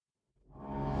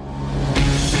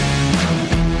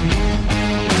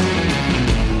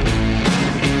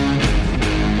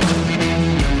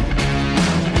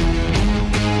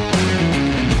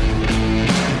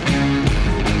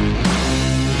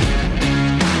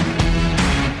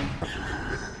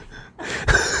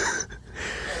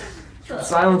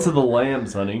Silence of the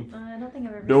Lambs, honey. I don't think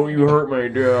I've ever Don't seen you it. hurt my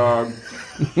dog.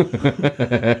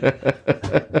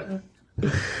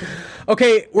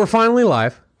 Okay, we're finally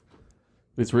live.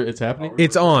 It's happening?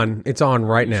 It's on. It's on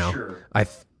right now. Sure.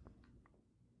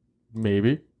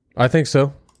 Maybe. I think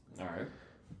so. All right.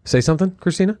 Say something,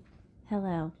 Christina.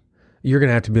 Hello. You're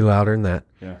gonna have to be louder than that.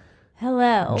 Yeah.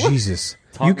 Hello. Jesus,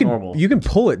 Talk you can normal. you can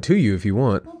pull it to you if you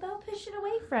want. Well, don't push it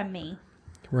away from me.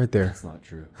 Right there. That's not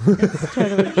true. It's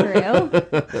totally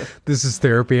true. This is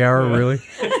therapy hour, really.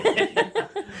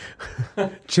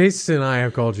 Chase and I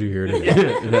have called you here today.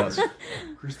 Yes.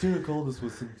 Christina called us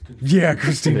with some... Yeah,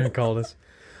 Christina called us.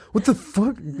 What the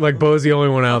fuck? Like Bo's the only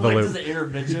one out of the Like, this loop. is an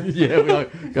intervention. Yeah, we all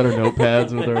got our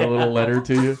notepads with our little letter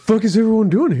to you. Fuck is everyone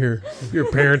doing here?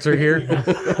 Your parents are here.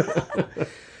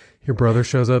 Your brother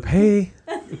shows up. Hey,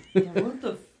 What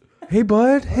the hey,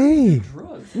 bud. Hey.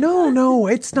 drugs? No,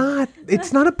 it's not.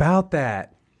 It's not about that.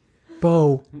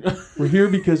 Bo, We're here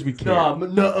because we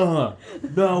can.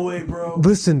 No way, bro.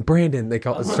 listen, Brandon. They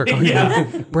start calling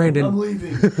you Brandon. I'm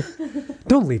leaving.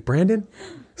 Don't leave, Brandon.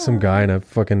 Some guy in a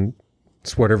fucking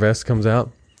sweater vest comes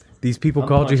out. These people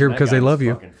called you here because they love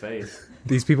you. Face.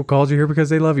 These people called you here because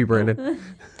they love you, Brandon.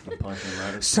 I'm punching him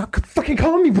right. Stop fucking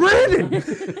calling me Brandon.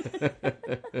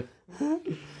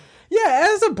 Yeah,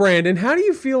 as a Brandon, how do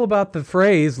you feel about the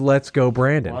phrase "Let's go,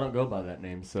 Brandon"? Well, I don't go by that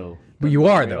name, so... But you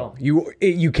are Doesn't bother though. me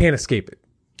at You can't escape it.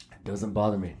 all. Doesn't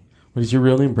bother me. What is your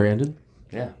real name, Brandon?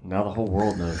 Yeah, now the whole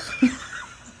world knows.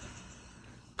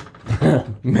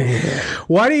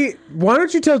 Why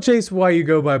don't you tell Chase why you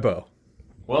go by Bo?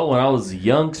 Well, when I was a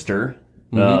youngster,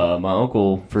 my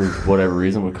uncle, for whatever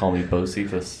reason, would call me Bo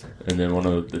Cephas. And then one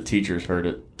of the teachers heard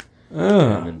it,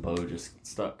 and then Bo just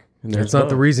stuck. And That's not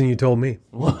the reason you told me.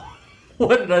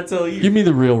 What did I tell you? Give me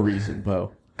the real reason,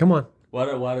 Bo. Come on. Why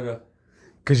did I...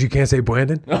 Because you can't say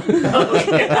Brandon? I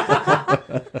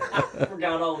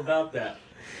forgot all about that.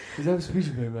 Because I was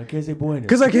speech baby. I can't say bueno.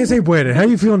 Because I can't say Brandon. How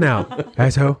you feel now,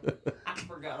 asshole? I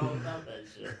forgot all about that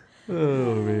shit.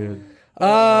 Oh, man.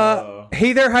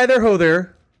 Hey there, hi there, ho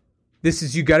there. This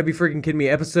is You Gotta Be Freaking Kidding Me,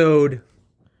 episode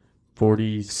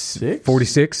 46?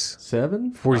 46,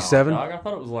 7? 47, Dog, I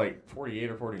thought it was like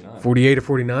 48 or 49. 48 or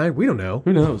 49. We don't know.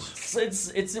 Who knows?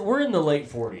 It's we're in the late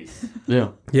 40s. Yeah.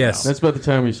 Yes. That's about the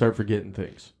time we start forgetting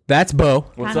things. That's Bo.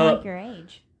 What's Kind of up? like your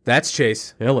age. That's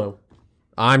Chase. Hello.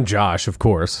 I'm Josh, of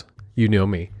course. You know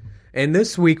me. And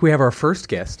this week we have our first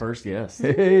guest, First, yes.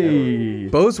 Hey.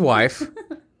 Bo's wife,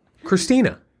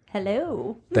 Christina.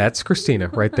 Hello. That's Christina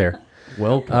right there.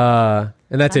 Welcome.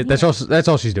 And that's it. That's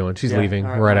all she's doing. She's Yeah, leaving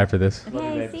all right, right bye. after this.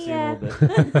 Okay, see ya.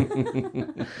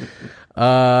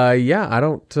 Yeah, I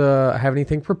don't have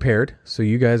anything prepared. So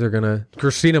you guys are going to,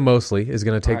 Christina mostly is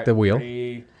going to take the wheel.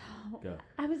 Ready, go.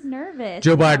 I was nervous.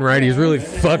 Joe Biden, right? He's really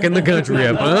fucking the country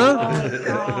up, huh? Oh,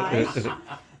 gosh.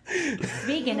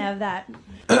 Speaking of that,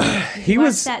 He watch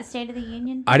was, that State of the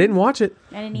Union? I didn't watch it,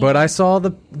 I didn't but either. I saw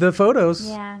the photos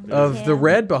Yeah, me of too. the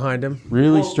red behind him.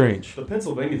 Really Well, strange. The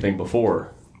Pennsylvania thing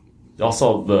before. Y'all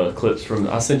saw the clips from...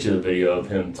 I sent you the video of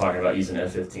him talking about using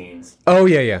F-15s. Oh,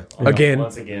 yeah. Again.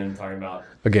 Once again, talking about...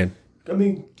 Again. I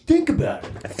mean, think about it.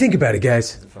 Think about it,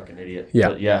 guys. He's a fucking idiot. Yeah.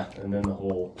 But yeah, and then the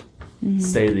whole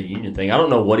State of the Union thing. I don't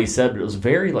know what he said, but it was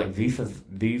very like V for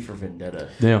Vendetta.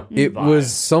 Yeah. It vibe.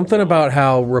 was something about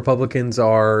how Republicans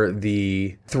are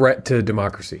the threat to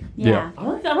democracy. Yeah. I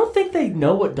don't think they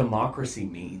know what democracy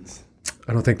means.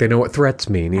 I don't think they know what threats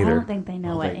mean I either. don't think they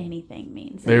know what they- anything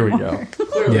means. There we anymore. go.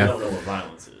 Clearly Yeah. don't know what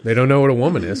violence is. They don't know what a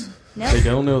woman is. Nope. They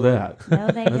don't know that. No,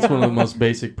 they That's don't. one of the most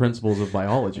basic principles of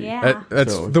biology. Yeah.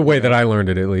 That's So- the way that I learned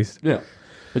it, at least. Yeah.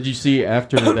 But you see,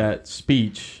 after that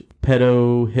speech,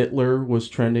 pedo Hitler was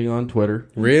trending on Twitter.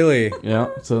 Really? Yeah.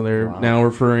 So they're now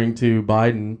referring to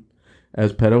Biden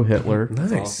as pedo Hitler.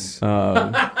 Nice.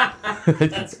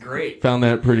 That's great. Found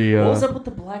that pretty. What was up with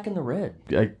the black and the red?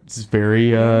 It's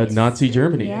very Nazi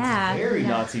Germany. Yeah. Very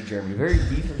Nazi Germany. Very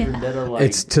V for Vendetta. Like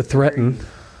It's to threaten,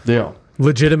 Yeah.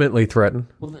 legitimately threaten.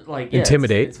 well, like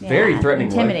intimidate. It's very Yeah, threatening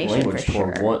intimidation language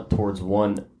for sure. towards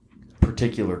one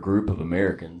particular group of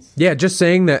Americans. Yeah, just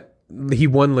saying that he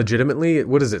won legitimately.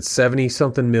 What is it,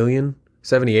 70-something million,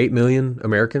 78 million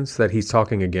Americans that he's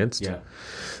talking against? Yeah.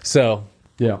 So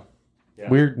Yeah. Yeah.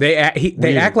 Weird. they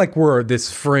Weird. act like we're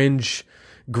this fringe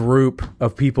group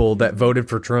of people that voted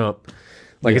for Trump.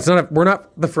 Like we're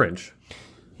not the fringe.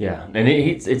 Yeah, and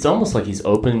it's almost like he's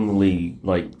openly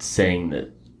like saying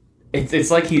that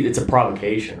it's like it's a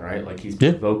provocation, right? Like he's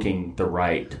provoking the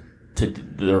right to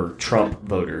the Trump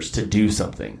voters to do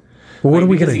something. Well, what are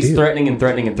we Because going to he's do? threatening and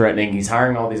threatening and threatening. He's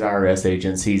hiring all these IRS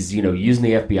agents. He's using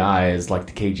the FBI as like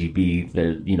the KGB,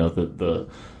 the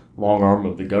long arm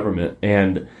of the government,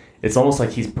 and it's almost like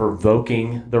he's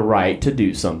provoking the right to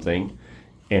do something,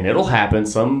 and it'll happen.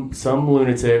 Some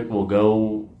lunatic will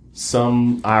go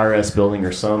some IRS building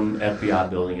or some FBI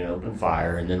building and open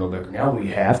fire, and then they'll be like, now we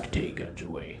have to take guns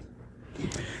away.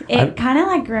 It kind of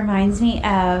like reminds me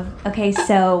of, okay,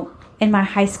 so in my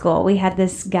high school, we had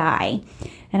this guy,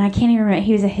 and I can't even remember,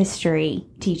 he was a history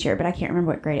teacher, but I can't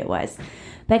remember what grade it was.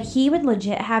 But he would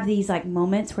legit have these like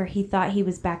moments where he thought he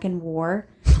was back in war,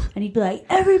 and he'd be like,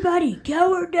 "Everybody,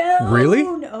 cower down!" Really?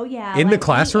 Oh yeah. In the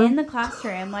classroom? In the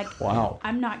classroom, like Wow.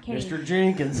 I'm not kidding. Mr.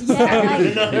 Jenkins. Yeah,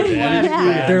 like,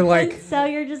 yeah. They're like, And so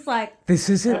you're just like, this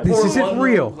isn't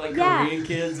real. Like Yeah. Korean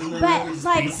kids and then But, these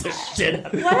like, piece of shit.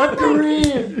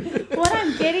 what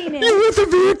I'm getting is, With the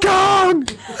Viet Cong!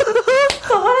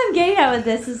 but what I'm getting at with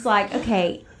this is like,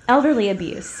 okay, elderly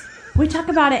abuse. We talk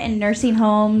about it in nursing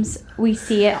homes. We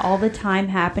see it all the time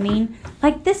happening.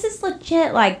 Like, this is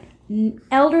legit, like,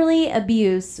 elderly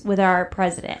abuse with our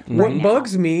president. What right now.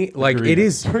 bugs me, like, Agreed.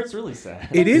 it's really sad.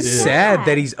 it is is. sad Yeah.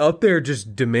 that he's up there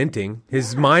just dementing.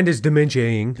 His mind is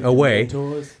dementiating away.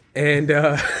 And,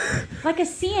 Like a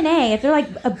CNA, if they're like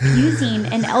abusing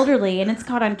an elderly and it's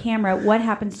caught on camera, what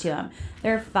happens to them?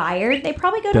 They're fired. They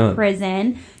probably go to Done.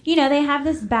 prison. You know, they have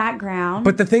this background.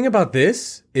 but the thing about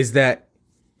this is that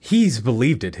he's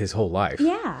believed it his whole life.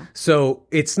 yeah. So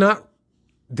it's not,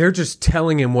 they're just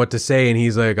telling him what to say, and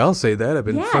he's like, I'll say that. I've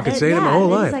been fucking saying it my whole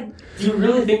life. Like, Do you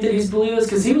really think that he's believed this?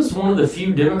 Because he was one of the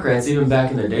few Democrats, even back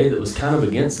in the day, that was kind of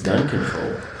against gun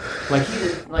control. Like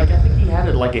I think he had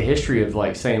a history of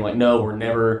like saying like, no, we're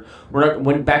not.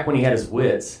 When he had his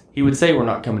wits, he would say we're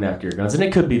not coming after your guns, and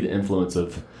it could be the influence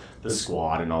of the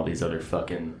Squad and all these other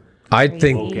fucking I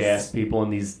think woke ass people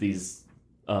and these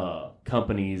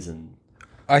companies and.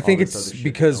 I think all this it's other shit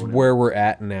because going where we're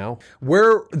at now,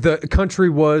 where the country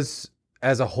was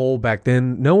as a whole back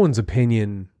then, no one's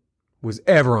opinion was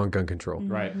ever on gun control.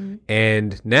 Right.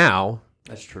 And now,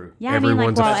 That's true. yeah, I mean,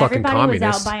 Everyone's a like, while fucking everybody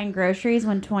communist. was out buying groceries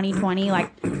when 2020,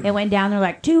 like, it went down, they're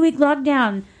like, 2-week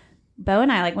lockdown. Bo and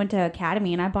I, like, went to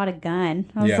Academy, and I bought a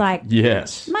gun. I was Yeah. like,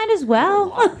 Yes. might as A well.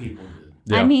 lot of people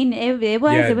did. I Yeah. mean, it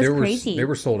was there crazy. they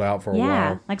were sold out for a yeah,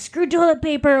 while. like, screw toilet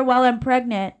paper while I'm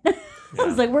pregnant. I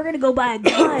was like, we're going to go buy a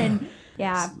gun.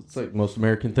 Yeah. It's like the most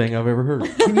American thing I've ever heard.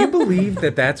 Can you believe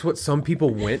that that's what some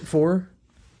people went for?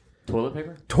 Toilet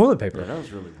paper? Toilet paper. That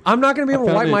was really. I'm not going to be able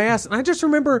to found wipe it- my ass. And I just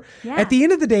remember, Yeah. at the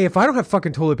end of the day, if I don't have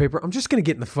fucking toilet paper, I'm just going to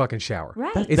get in the fucking shower.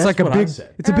 Right. It's That's like a what I big,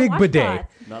 said. it's a Or big washcloth. bidet.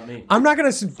 Not me. I'm not going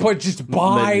to just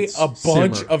buy it a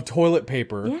bunch simmer. of toilet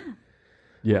paper. Yeah.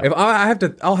 Yeah. If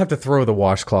I'll have to throw the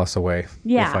washcloths away.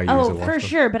 Yeah. If I use a Oh, for washcloth.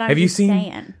 sure. But I'm Have you just seen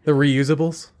saying. the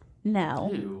reusables?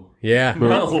 No. Ew. Yeah.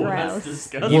 No, gross. that's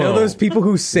disgusting. You know Whoa. those people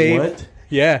who save? What?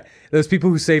 Yeah, those people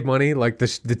who save money, like the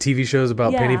TV shows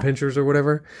about Yeah. penny pinchers or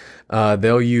whatever.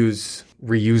 They'll use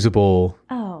reusable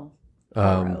Oh.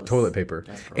 gross. toilet paper,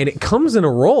 and it comes in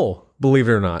a roll. Believe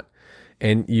it or not,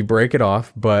 and you break it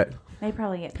off. But They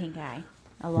probably get pink eye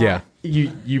a lot. yeah,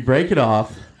 You break it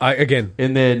off again,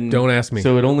 and then Don't ask me.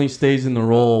 So it only stays in the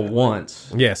roll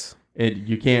once. yes, And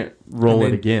you can't roll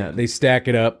And it again. They stack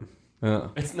it up.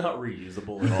 It's not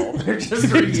reusable at all. They're just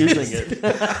reusing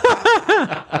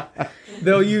it.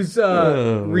 They'll use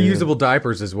reusable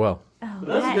diapers as well. Oh,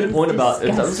 That's that a good is point about.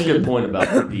 That's a disgusting. good point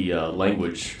about the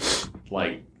language,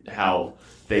 like how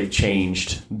they've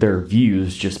changed their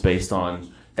views just based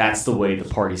on that's the way the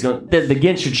party's going.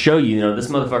 Again, should show you, this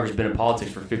motherfucker's been in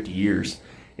politics for 50 years,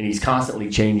 and he's constantly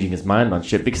changing his mind on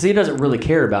shit because he doesn't really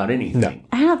care about anything. No.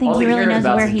 I don't think All he really cares knows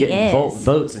about where is he getting is.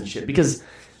 votes and shit because.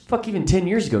 Fuck, even 10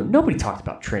 years ago, nobody talked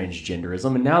about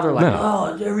transgenderism, and now they're like,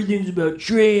 oh, everything's about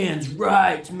trans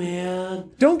rights, man.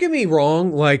 Don't get me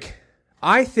wrong. Like,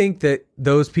 I think that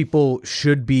those people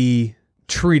should be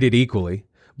treated equally,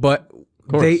 but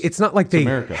course. it's not like they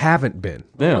America. haven't been.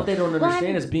 Yeah. What they don't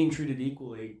understand is being treated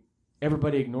equally,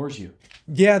 everybody ignores you,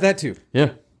 Yeah, that too.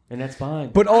 Yeah. and that's fine.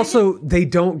 But also, they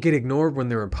don't get ignored when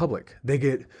they're in public. They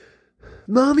get,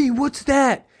 Mommy, what's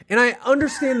that? And I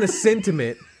understand the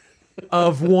sentiment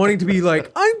of wanting to be like,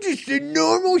 I'm just a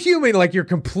normal human. Like, you're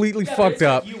completely fucked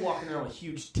up. You walking around with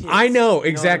huge tits. I know, You know what I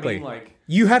exactly. mean? Like,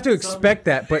 You have to expect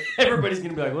that, but everybody's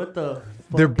gonna be like, what the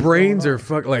fuck their is brains going are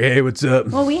fucked. Like, hey, what's up?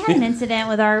 Well, we had an incident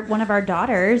with one of our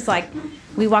daughters. Like,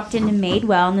 we walked into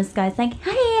Madewell, and this guy's like,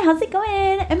 "Hey, how's it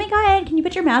going? Oh my god, can you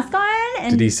put your mask on?"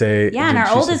 And Did he say? Yeah, and did our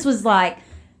she oldest say- was like,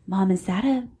 "Mom, is that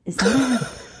a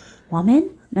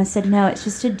woman?" And I said, "No, it's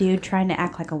just a dude trying to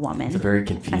act like a woman." Very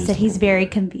confused. I said he's very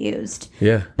confused.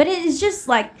 Yeah. But it is just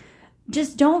like,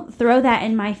 just don't throw that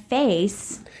in my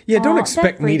face. Yeah, don't all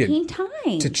expect the me freaking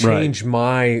time. to change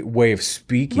my way of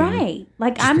speaking. Right.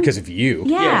 Like Just because of you.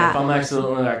 Yeah. If I'm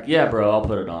accidentally like, yeah, bro, I'll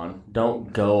put it on.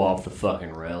 Don't go off the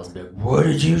fucking rails and be like, what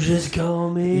did you just call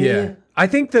me? Yeah. I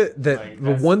think that the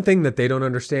one thing that they don't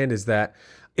understand is that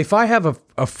if I have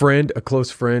a friend, a close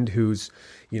friend who's,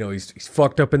 he's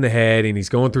fucked up in the head and he's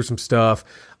going through some stuff,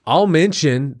 I'll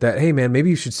mention that, hey man, maybe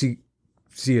you should see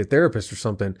a therapist or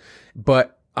something.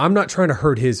 But I'm not trying to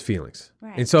hurt his feelings.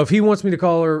 Right. And so if he wants me to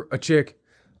call her a chick,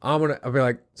 I'll be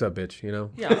like, what's up, bitch?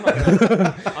 Yeah,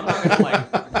 I'm not gonna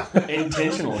like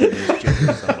intentionally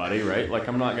misgender somebody, right? Like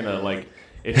I'm not gonna like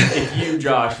if you,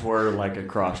 Josh, were like a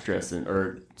cross-dressing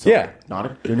or sorry,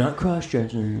 you're not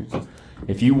cross-dressing.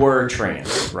 If you were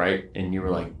trans, right, and you were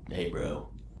like, hey, bro,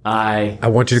 I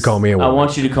want you to call me a woman. I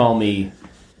want you to call me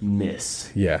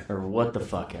Miss. Yeah. Or what the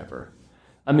fuck ever.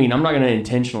 I mean, I'm not gonna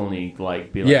intentionally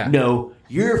like be like, no,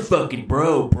 you're a fucking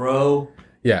bro.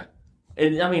 Yeah.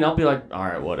 And I mean, I'll be like, all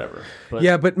right, whatever. But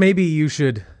yeah, but maybe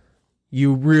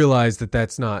you realize that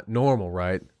that's not normal,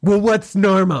 right? Well, what's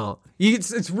normal?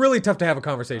 It's really tough to have a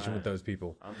conversation with those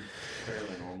people. I'm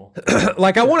fairly normal.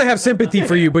 Like, I want to have sympathy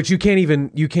for you, but you can't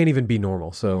even be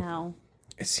normal. So No.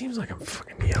 it seems like I'm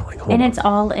fucking yelling. And it's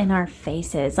all in our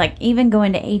faces. Like, even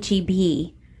going to HEB,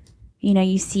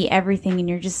 you see everything and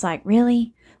you're just like,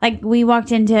 really? Like, we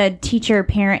walked into teacher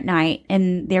parent night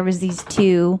and there was these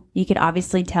two. You could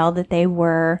obviously tell that they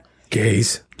were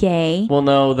gays. gay. Well,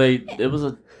 no, it was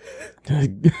a.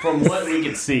 From what we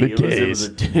could see, it was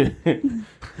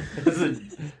a.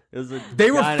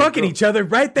 They were fucking each other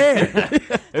right there.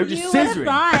 They were just You would have scissoring.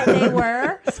 thought they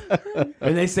were.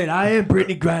 And they said, I am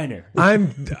Brittany Griner.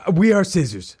 We are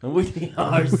scissors. And we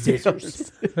are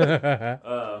scissors.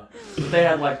 They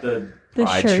had like the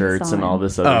pride shirts shirts and on. all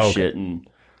this other okay. shit. And,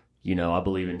 I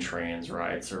believe in trans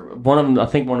rights. Or one of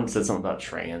them said something about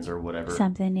trans or whatever.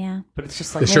 Something, yeah. But it's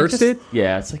just like The shirts did?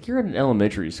 Yeah, it's like you're in an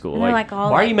elementary school. And they're Like, like all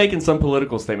why are like- you making some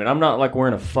political statement? I'm not like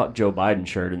wearing a fuck Joe Biden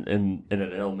shirt in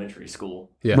an elementary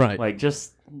school. Yeah. Right. Like,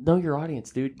 just know your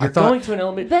audience, dude. I You're thought- going to an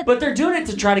elementary, but they're doing it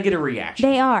to try to get a reaction.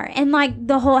 They are. And like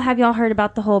have y'all heard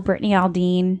about the whole Brittany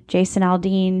Aldean, Jason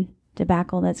Aldean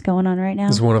debacle that's going on right now?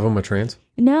 Is one of them a trans?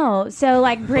 No. So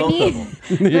like Brittany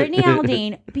Both Brittany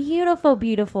Aldean, beautiful,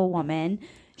 beautiful woman.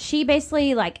 She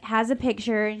basically like has a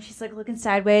picture and she's like looking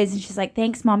sideways and she's like,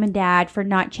 thanks mom and dad for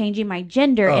not changing my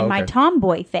gender in my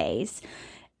tomboy phase.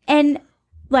 And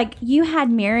like you had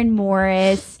Maren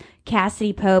Morris,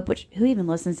 Cassidy Pope, who even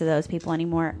listens to those people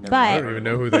anymore? I don't even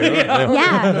know who they are.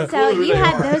 Yeah, so you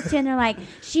had those two, and they're like,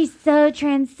 she's so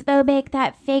transphobic,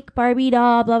 that fake Barbie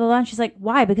doll, blah, blah, blah. And she's like,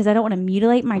 why? Because I don't want to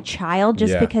mutilate my child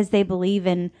just because they believe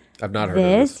in I've not heard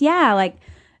this. of this. Yeah, like,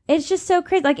 it's just so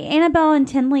crazy. Like, Annabelle and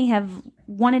Tinley have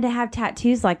wanted to have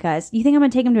tattoos like us. You think I'm going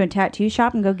to take them to a tattoo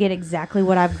shop and go get exactly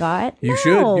what I've got? You No.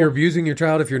 should. You're abusing your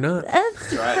child if you're not.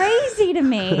 That's crazy to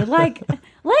me. Like,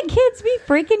 let kids be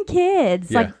freaking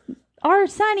kids. Yeah. Like, our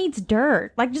son eats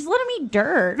dirt. Like, just let him eat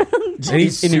dirt. And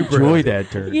he's And super enjoy healthy.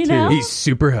 that dirt, You too. know? He's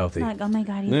super healthy. Like, oh my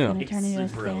God, he's going to turn into a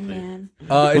thin man.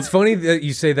 It's funny that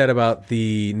you say that about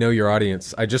the Know Your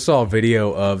Audience. I just saw a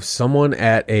video of someone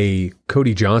at a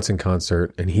Cody Johnson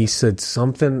concert, and he said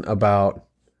something about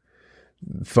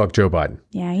fuck Joe Biden.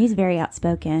 Yeah, he's very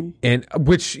outspoken. And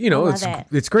which, love it's it.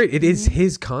 it's great. It is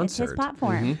his It's concert. his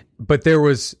platform. But there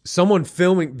was someone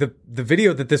filming the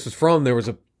video that this was from. There was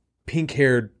a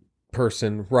pink-haired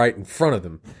person right in front of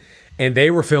them, and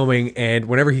they were filming. And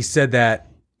whenever he said that,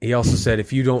 he also said,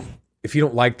 if you don't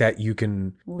like that, you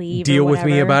can Leave or deal with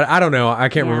me whatever. about it. I don't know. I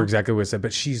can't remember Yeah. exactly what it said,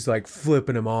 but she's like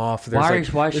flipping him off.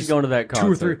 There's Why is she going to that concert?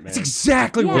 2 or 3. Man? It's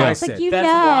exactly Yeah, what I it's like said. you That's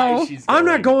know. why she's I'm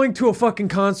not going to a fucking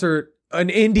concert, an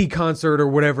indie concert or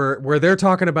whatever, where they're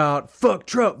talking about fuck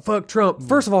Trump.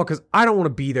 First of all, because I don't want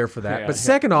to be there for that. Yeah. But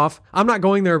second off, I'm not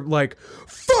going there like,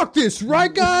 fuck this,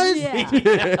 right, guys?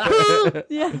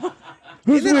 Yeah.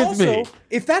 And then with also, me?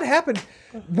 if that happened,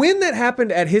 when that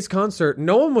happened at his concert,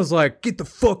 no one was like, get the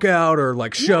fuck out or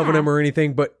like shoving him or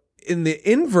anything. But in the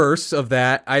inverse of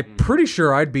that, I'm pretty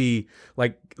sure I'd be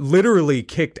like literally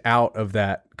kicked out of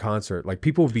that concert. Like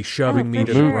people would be shoving me for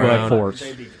to the sure. Move by ground. force.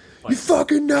 They'd be, You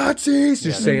fucking Nazis!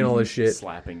 Just saying all this shit.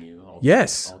 slapping you.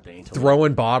 Yes. all daintily.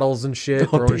 Throwing bottles and shit,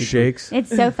 throwing shakes. It's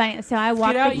so funny. So I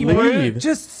walked out, the you kids. Leave.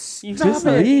 Just Just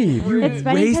leave. It's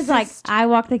funny because, like, racist. I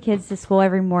walk the kids to school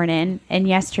every morning, and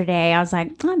yesterday I was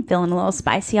like, I'm feeling a little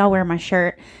spicy. I'll wear my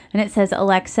shirt, and it says,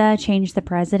 Alexa, change the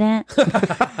president.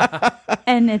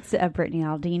 And it's a Brittany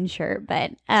Aldean shirt,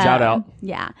 but Shout out.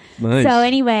 Yeah. Nice. So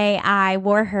anyway, I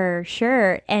wore her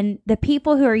shirt, and the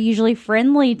people who are usually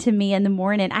friendly to me in the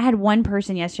morning, I had one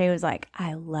person yesterday who was like,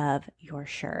 I love your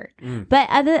shirt. But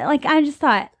I just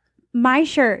thought, my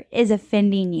shirt is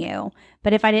offending you.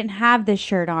 But if I didn't have this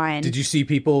shirt on, Did you see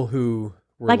people who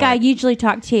were like I usually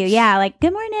talk to, like,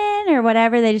 good morning or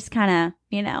whatever, they just kind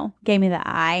of, gave me the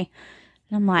eye.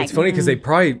 And I'm like, It's funny because they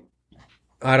probably,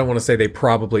 I don't want to say they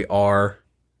probably are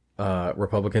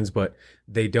Republicans, but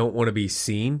they don't want to be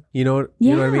seen, you know what I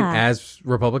mean, Yeah. as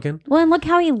Republican. well, and look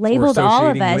how he labeled all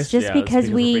of associating us with- just Yeah, it's because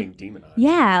we're we, being demonized.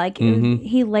 like,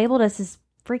 he labeled us as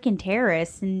freaking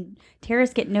terrorists, and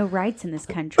terrorists get no rights in this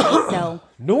country. So,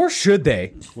 Nor should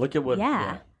they. Look at what.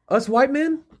 yeah. Us white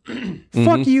men,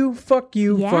 fuck you, fuck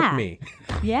Yeah. me.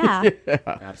 Yeah.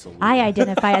 Absolutely. I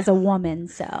identify as a woman,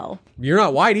 so You're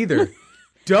not white either.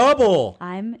 Double.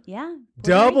 I'm, Puerto Rican.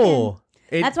 Double.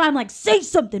 It- That's why I'm like, say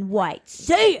something white.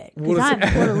 Say it. Because I'm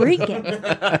Puerto Rican.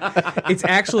 it's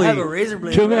actually razor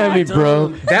blade. Come at me, bro.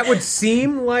 that would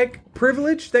seem like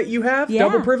privilege that you have, Yeah.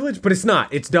 double privilege, but it's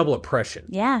not. It's double oppression.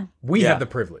 Yeah. We Yeah. have the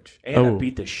privilege. And I Oh.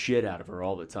 beat the shit out of her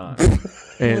all the time.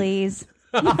 And Please.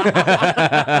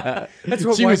 That's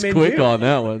what she white was men quick do. on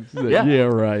that one. Yeah. Yeah,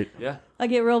 right. Yeah. I'll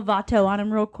get real vato on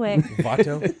him real quick.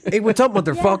 Vato. Hey, what's up,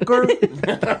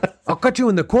 motherfucker? I'll cut you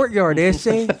in the courtyard,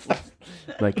 essay.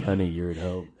 Like, honey, you're at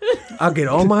home. I'll get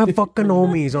all my fucking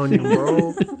homies on you,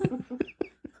 bro.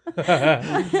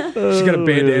 She got a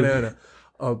bandana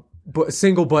and a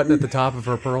single button at the top of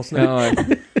her pearl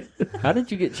snake. How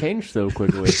did you get changed so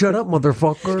quickly? Shut up,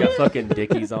 motherfucker. Got fucking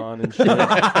Dickies on and shit.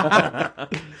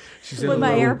 She's in With a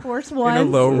my low, Air Force in a Ones.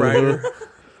 low rider.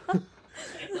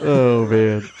 Oh,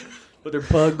 man. With her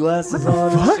pug glasses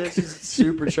on and shit. She's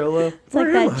super cholo. It's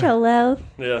like that cholo.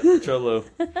 Yeah, cholo.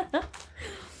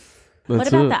 What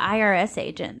about the IRS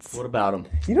agents? What about them?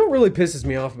 You know what really pisses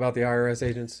me off about the IRS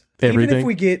agents? Even Everything. if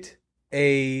we get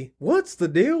what's the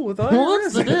deal with IRS?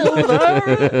 What's the deal with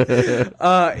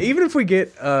IRS? Even if we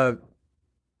get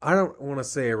I don't want to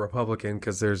say a Republican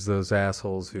because there's those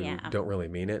assholes who Yeah. don't really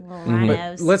mean it. Little But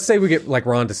rhinos. let's say we get like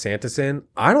Ron DeSantis in.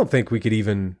 I don't think we could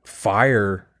even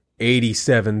fire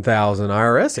 87,000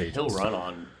 IRS agents. He'll run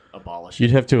on abolishing.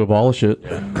 You'd have to abolish it.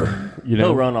 You know?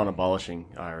 He'll run on abolishing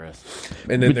IRS.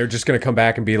 And then they're just going to come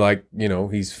back and be like,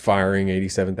 he's firing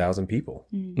 87,000 people.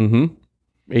 Mm-hmm.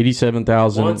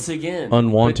 87,000 Once again,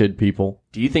 unwanted people.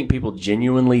 do you think people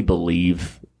genuinely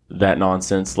believe that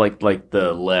nonsense? Like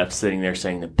the left sitting there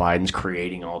saying that Biden's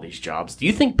creating all these jobs. Do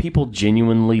you think people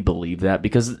genuinely believe that?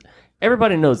 Because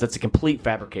everybody knows that's a complete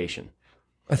fabrication.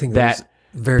 I think That that's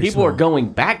very people are smart.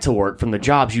 going back to work from the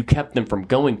jobs you kept them from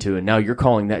going to, and now you're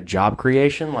calling that job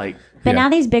creation? Like, But Yeah. now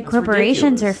these big That's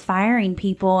corporations ridiculous. are firing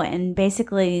people and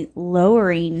basically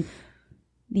lowering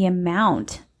the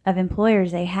amount of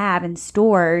employers they have in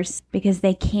stores because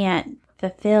they can't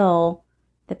fulfill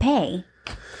the pay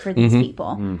for these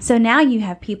people. So now you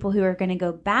have people who are going to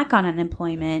go back on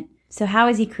unemployment. So how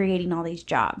is he creating all these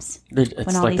jobs? it's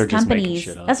When all like they're these just making companies,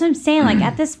 shit up. that's what I'm saying. Like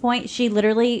at this point,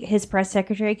 his press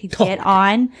secretary could get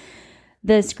on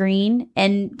the screen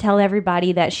and tell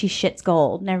everybody that she shits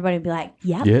gold, and everybody would be like,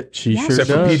 "Yep, Yeah, she Yeah, sure Except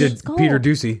for does. Peter, It's gold. Peter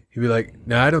Ducey. He'd be like,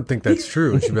 no, I don't think that's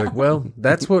true. And she'd be like, well,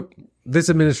 that's what this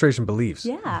administration believes.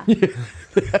 yeah."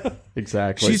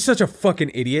 Exactly. She's such a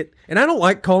fucking idiot. And I don't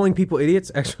like calling people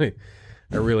idiots. Actually,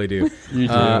 I really do. You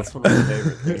do. That's one of my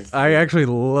favorite things. I actually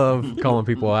love calling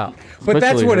people out. But that's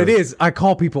Especially what her. it is. I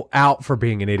call people out for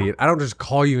being an idiot. I don't just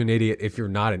call you an idiot if you're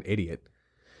not an idiot.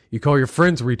 You call your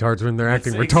friends retards when they're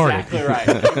acting retarded. Exactly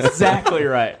right. Exactly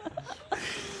right.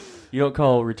 You don't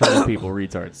call retarded people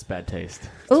retards. It's bad taste.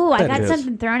 Ooh, I That got is.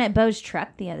 something thrown at Bo's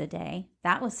truck the other day.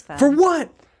 That was fun. For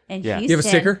what? In Yeah. Houston. You have a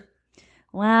sticker?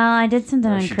 Well, I did something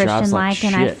No, she drives unchristian like like,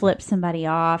 and I shit. flipped somebody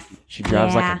off. She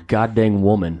drives Yeah. like a goddamn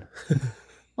woman.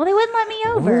 Well, they wouldn't let me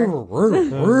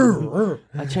over.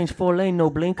 I changed 4-lane, no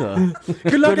blinker.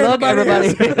 Good luck, everybody.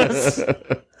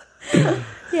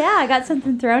 Yeah, I got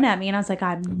something thrown at me, and I was like,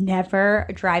 I'm never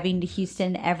driving to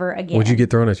Houston ever again. What'd you get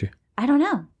thrown at you? I don't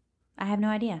know. I have no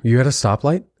idea. You had a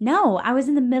stoplight? No, I was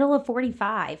in the middle of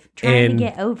 45 trying And- to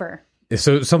get over.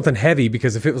 So something heavy,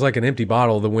 because if it was like an empty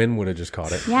bottle, the wind would have just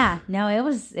caught it. Yeah, no, it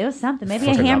was something. Maybe a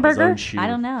Fucking off his hamburger. own shoe. I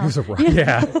don't know. It was a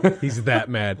yeah, he's that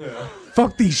mad.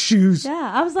 Fuck these shoes.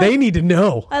 Yeah, I was like, They need to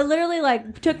know. I literally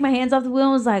like took my hands off the wheel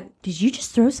and was like, "Did you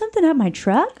just throw something at my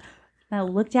truck?" And I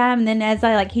looked at him, and then as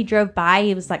he drove by,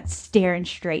 he was like staring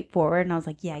straight forward, and I was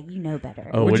like, "Yeah, you know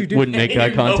better." Oh, What'd you do? wouldn't make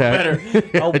eye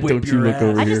contact. I'll whip Don't you your look ass.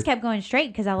 over I here. just kept going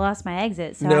straight because I lost my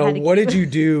exit. So I No, had to what did you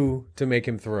do to make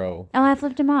him throw? Oh, I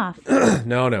flipped him off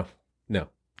No.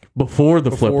 Before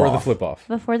the flip Before off. the flip off.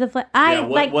 before the flip.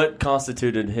 What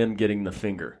constituted him getting the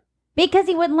finger? Because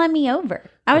he wouldn't let me over.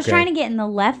 I was Okay. trying to get in the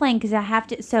left lane because I have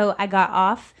to. So I got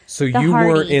off. So the you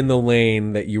weren't Hardy. in the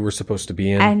lane that you were supposed to be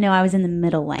in. I know I was in the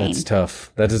middle lane. That's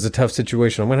tough. That is a tough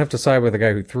situation. I'm gonna have to side with the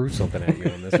guy who threw something at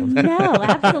you on this one. No,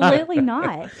 absolutely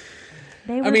not.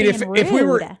 They were I mean, if being we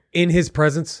were rude. in his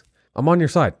presence, I'm on your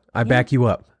side. I back you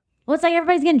up. Well, it's like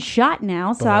everybody's getting shot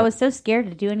now, so But- I was so scared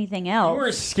to do anything You else.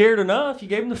 weren't scared enough. You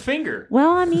gave him the finger.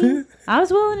 Well, I mean, I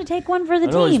was willing to take one for the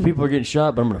I know these team. people are getting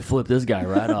shot, but I'm going to flip this guy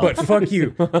right off. But fuck you.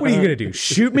 What are you gonna do?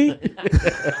 Shoot me?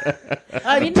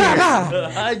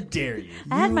 I dare you.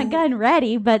 I had my gun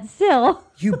ready, but still.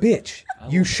 You bitch.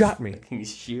 You shot me. Can you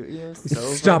shoot you so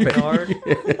Stop fucking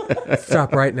it. hard?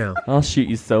 Stop right now. I'll shoot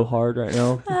you so hard right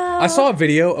now. I saw a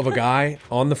video of a guy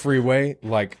on the freeway,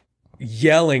 like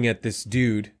yelling at this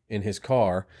dude in his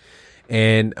car,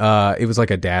 and it was like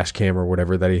a dash cam or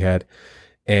whatever that he had,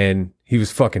 and he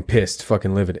was fucking pissed,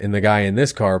 fucking livid. And the guy in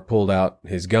this car pulled out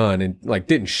his gun and like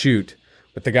didn't shoot,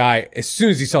 but the guy, as soon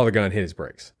as he saw the gun, hit his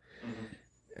brakes.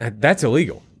 That's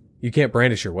illegal. You can't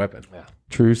brandish your weapon.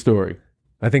 True story.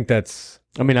 I think that's.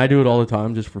 I mean, I do it all the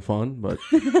time just for fun, but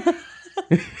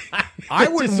I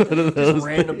wouldn't. one of those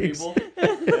Random things. people.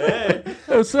 Hey,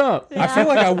 what's up? I feel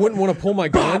like I wouldn't want to pull my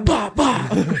gun.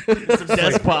 Some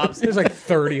desk pops. There's like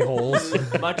 30 holes.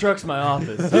 My truck's my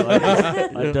office. So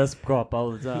I desk prop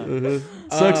all the time.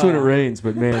 Sucks when it rains,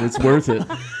 but man, it's worth it.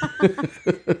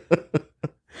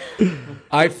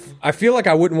 I feel like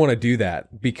I wouldn't want to do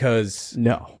that because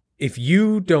No. if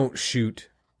you don't shoot,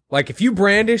 like if you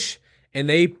brandish and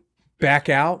they back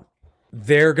out,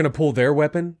 they're going to pull their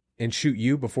weapon and shoot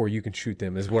you before you can shoot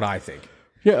them, is what I think.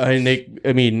 Yeah,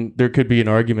 I mean, there could be an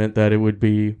argument that it would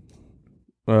be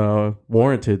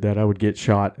warranted that I would get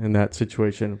shot in that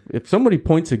situation. If somebody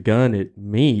points a gun at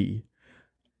me,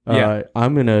 Yeah.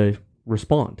 I'm going to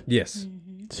respond. Yes.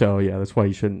 So, yeah, that's why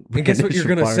you shouldn't. And guess what you're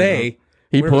going to fire say? gun.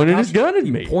 He Whenever pointed the his cops- gun at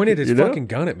he me. pointed his you know? fucking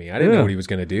gun at me. I didn't Yeah. know what he was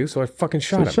going to do, so I fucking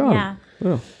shot So him. shot him. Yeah.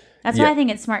 Yeah. That's Yeah. why I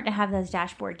think it's smart to have those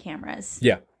dashboard cameras.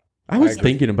 Yeah. I was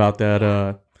agree. thinking about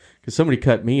that because somebody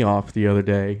cut me off the other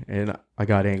day, and I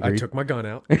got angry. I took my gun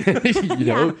out. you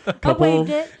know, I couple waved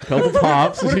it.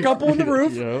 pops, Put a couple on the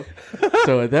roof. You know?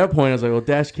 So at that point, I was like, "Well,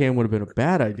 dash cam would have been a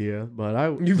bad idea," but I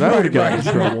would right, have got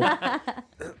in right. trouble.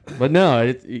 But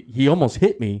no, he almost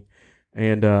hit me,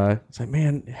 and it's like,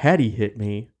 man, had he hit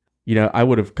me, you know, I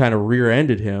would have kind of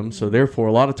rear-ended him. So therefore,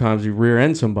 a lot of times you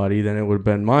rear-end somebody, then it would have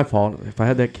been my fault if I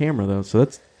had that camera though. So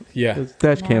Yeah.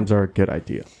 dash cams are a good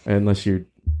idea unless you're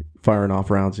firing off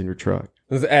rounds in your truck.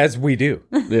 As we do.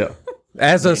 Yeah.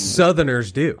 As us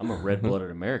Southerners do. I'm a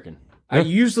red-blooded American. I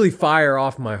usually fire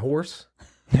off my horse.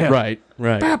 Right.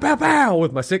 Pow, pow, pow,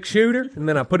 with my 6-shooter, and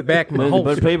then I put it back in my But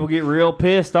holster. people get real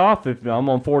pissed off if I'm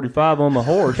on 45 on my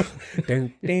horse.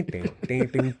 Ding, ding, ding, ding,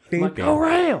 ding, ding, Like, ding. go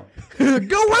around. Go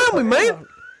around me, man.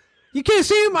 You can't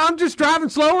see him. I'm just driving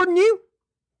slower than you.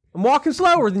 I'm walking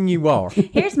slower than you are.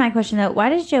 Here's my question though: why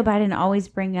does Joe Biden always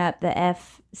bring up the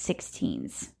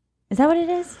F-16s? Is that what it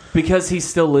is? Because he's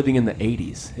still living in the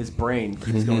 80s. His brain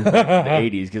keeps going back to the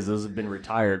 80s because those have been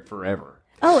retired forever.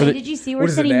 Oh, But and did you see we're what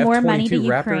is it, sending the more money to F-22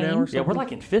 Raptor Ukraine? now or something? Yeah, we're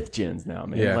like in 5th gens now,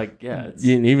 man. Yeah. It's...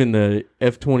 And even the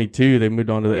F-22, they moved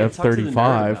on to the Yeah, talk to the nerd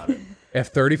F-35. about it.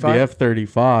 F-35? The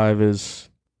F-35 is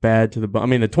bad to the bone. I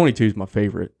mean, the 22 is my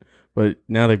favorite, but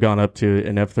now they've gone up to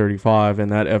an F-35,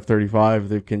 and that F-35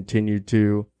 they've continued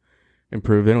to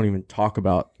improve. They don't even talk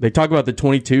about. They talk about the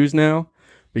 22s now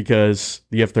because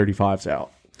the F-35's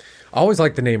out. I always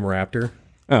like the name Raptor.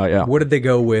 Oh yeah, What did they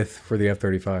go with for the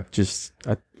F-35? just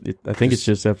I think it's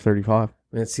just F-35.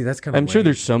 Man, see, that's kind of I'm sure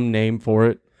there's some name for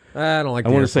it. I don't like I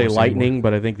the want Air to say Force Lightning, anymore.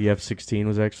 but I think the F-16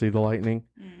 was actually the Lightning.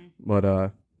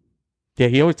 But yeah,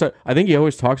 he always. I think he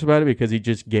always talks about it because he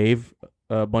just gave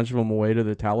a bunch of them away to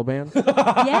the Taliban,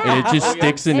 Yeah, and it just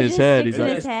sticks in It his just head. sticks He's in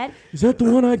like, his head. "Is that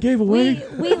the one I gave away?"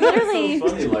 We literally. So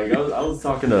funny. Like I was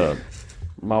talking to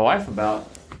my wife about.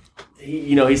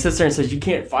 He sits there and says, "You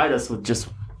can't fight us with just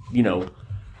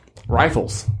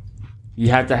rifles. You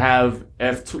have to have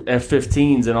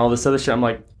F-15s and all this other shit." I'm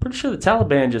like, pretty sure the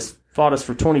Taliban just fought us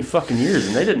for 20 fucking years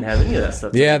and they didn't have any of that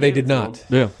stuff. Yeah, they did not.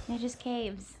 Yeah, They're just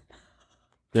caves.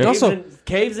 yeah. Also-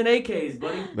 Caves and AKs,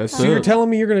 buddy. That's So you're telling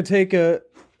me you're going to take a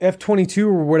F-22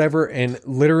 or whatever and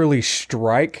literally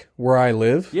strike where I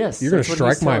live? Yes, You're going to that's what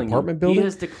he's strike my telling you. apartment He building?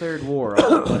 has declared war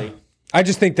on it, buddy. I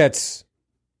just think that's...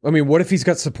 I mean, what if he's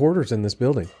got supporters in this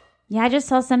building? Yeah, I just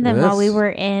saw something Yes. while we were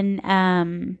in,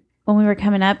 when we were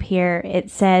coming up here. It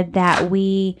said that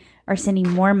we are sending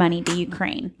more money to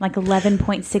Ukraine, like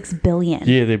 11.6 billion.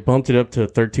 Yeah, they bumped it up to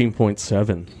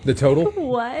 13.7. The total?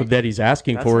 What? But that he's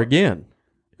asking That's for not- again.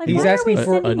 Like, He's why are asking we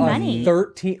for sending money?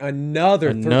 13,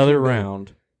 another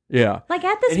Round. Yeah. Like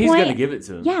at this And he's point, going to give it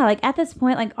to him. yeah, like at this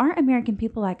point, like aren't American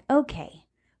people like okay,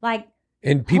 like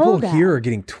And people Hold here up. are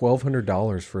getting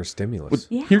 $1,200 for a stimulus.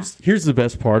 yeah, Here's the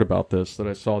best part about this that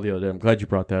I saw the other day. I'm glad you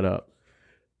brought that up.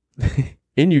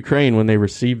 In Ukraine, when they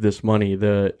received this money,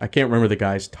 I can't remember the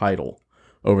guy's title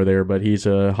over there, but he's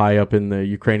high up in the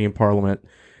Ukrainian parliament.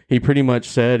 He pretty much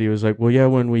said, he was like, well, yeah,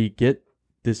 when we get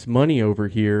this money over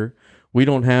here, we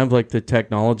don't have like the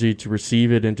technology to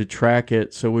receive it and to track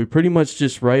it. So we pretty much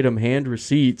just write them hand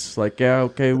receipts like, yeah,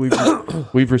 okay,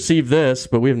 we've received this,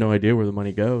 but we have no idea where the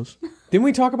money goes. Didn't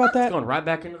we talk about that? Going right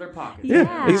back into their pockets.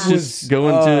 Yeah. It It's was just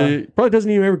going to, probably doesn't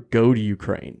even ever go to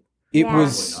Ukraine. It Yeah.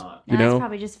 was. Probably not. you that's know?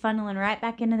 probably just funneling right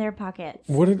back into their pockets.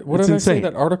 What did It's I say insane.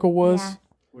 that article was? Yeah.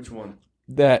 Which one?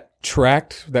 That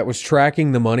was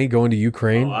tracking the money going to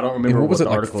Ukraine. Oh, I don't remember And what was what it, the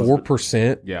like article was, but-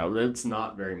 4%? Yeah, it's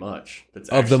not very much. That's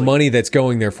Of the actually- money that's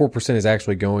going there, 4% is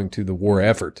actually going to the war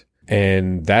effort.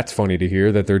 And that's funny to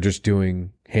hear that they're just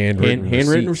doing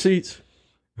handwritten receipts.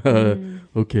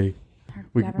 Okay.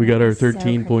 We got our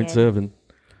government is so 13.7.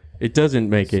 It doesn't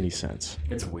make any sense.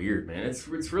 It's weird, man. It's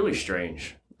really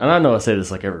strange. And I know I say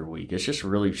this like every week. It's just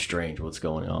really strange what's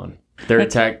going on. They're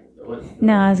attacked.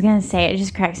 No, I was gonna say it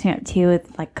just cracks me up too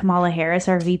with like Kamala Harris,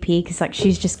 our VP, because like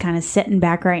she's just kind of sitting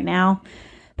back right now.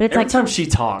 But it's Every like time she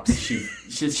talks,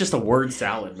 it's just a word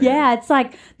salad, man. yeah, it's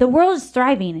like the world is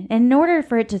thriving, and in order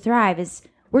for it to thrive,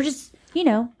 we're just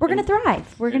we're gonna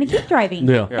thrive. We're gonna keep thriving.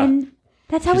 Yeah. And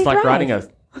that's how She's we like thrive. writing a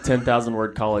 10,000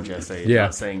 word college essay and Yeah.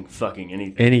 not saying fucking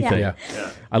anything. Anything. Yeah.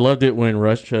 Yeah. I loved it when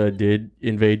Russia did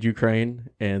invade Ukraine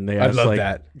and they I asked love like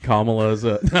that. Kamala's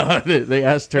they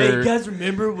asked her Hey, you guys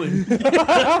remember when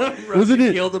Russia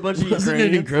killed a bunch of Wasn't it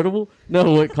Ukrainians? incredible?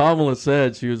 No, what Kamala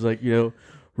said, she was like,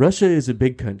 Russia is a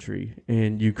big country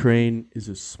and Ukraine is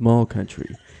a small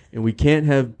country. And we can't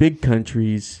have big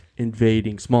countries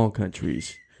invading small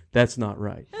countries. That's not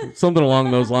right. Something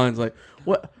along those lines. Like,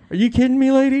 what? Are you kidding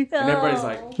me, lady? And everybody's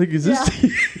like, Like, is this?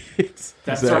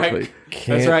 that's Exactly. right.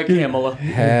 That's right, Kamala.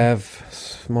 Have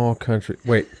small country.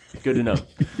 Wait, Good to know.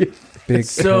 big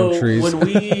So countries. when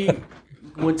we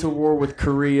went to war with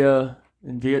Korea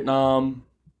and Vietnam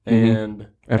and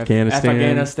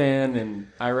Afghanistan. and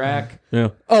Iraq, Yeah.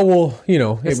 Oh well,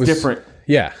 it's it was different.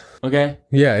 Yeah, Okay,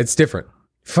 yeah, it's different.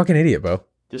 Fucking idiot, Bo.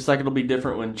 just like it'll be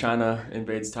different when China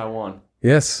invades Taiwan.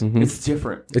 Yes, Mhm. It's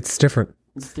different. it's different.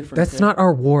 It's different. That's okay? not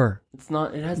our war. It's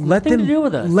not. It has Let nothing them to do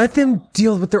with us. Let them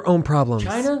deal with their own problems.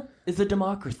 China is a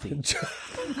democracy.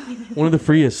 One of the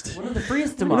freest. One of the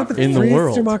freest One of the democracies. In the freest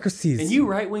world. democracies. And you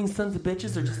right wing sons of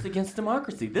bitches are just against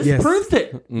democracy. This Yes. proves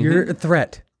it. You're a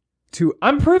threat to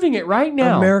I'm proving it right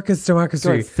now. America's Go democracy.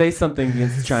 ahead, say something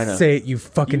against China. Say it, you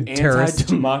fucking you terrorist.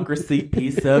 anti-democracy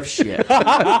piece of shit.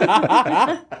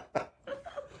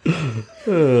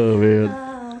 Oh,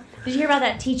 man. Did you hear about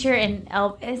that teacher in I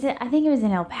think it was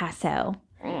in El Paso.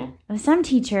 It was some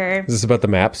teacher. Is this about the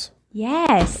maps?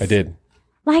 Yes. I did.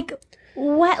 Like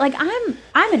what? Like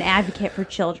I'm an advocate for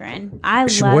children. I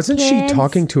love Wasn't she kids.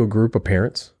 talking to a group of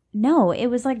parents? No, it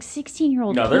was like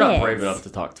 16-year-old No, kids. they're not brave enough to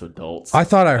talk to adults. I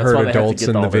thought I That's heard why they have to adults get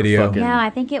in all the their video. fucking No, I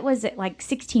think it was like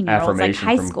 16-year-olds, like affirmation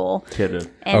high from school. kid.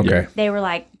 And Okay. they were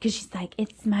like, because she's like,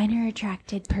 it's minor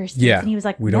attracted persons. Yeah. And he was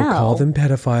like, we don't no, call them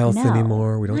pedophiles No.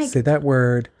 anymore. We don't Like, say that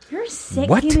word. You're a sick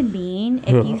What? human being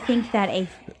if you think that a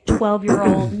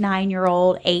 12-year-old,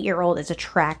 9-year-old, 8-year-old is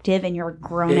attractive and you're a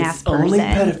grown-ass person.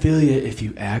 pedophilia if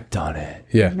you act on it.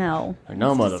 Yeah. No. Like,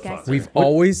 no, It's motherfucker. disgusting. We've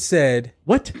always said,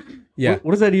 What? yeah,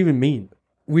 What does that even mean?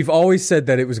 we've always said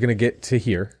that it was going to get to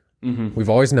here. Mm-hmm. We've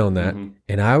always known that.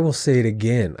 And I will say it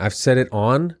again. I've said it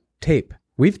on tape.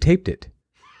 We've taped it.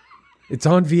 It's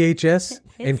on VHS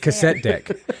and It's cassette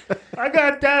deck. I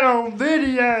got that on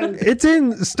video. It's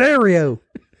in stereo.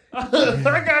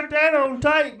 I got that on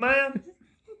tape, man.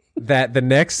 That the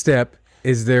next step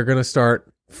is they're going to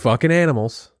start fucking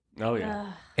animals. Oh,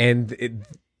 yeah. And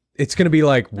it's going to be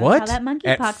like, That's what? how that monkeypox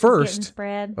At is getting first.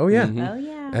 spread. Oh, yeah. Oh,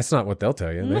 yeah. That's not what they'll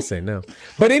tell you. They say no.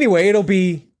 But anyway, it'll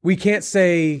be, we can't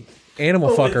say animal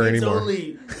fucker anymore.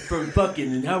 only from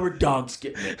fucking and how are dogs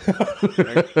getting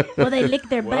it? Well, they lick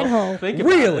their butthole. Think about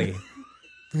Really?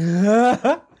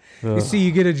 You see,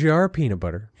 you get a jar of peanut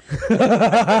butter.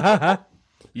 it.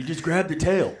 You just grab the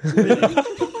tail.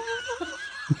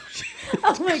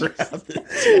 Oh, my God.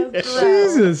 So gross.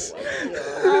 Jesus.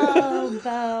 Oh,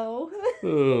 Bo.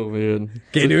 Oh, man.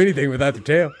 Can't do anything without the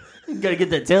tail. Gotta get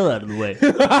that tail out of the way.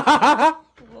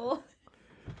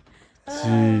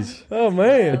 Jeez. Oh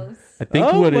man. I think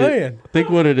I think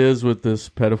what it is with this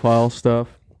pedophile stuff.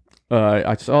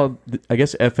 I saw. I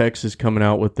guess FX is coming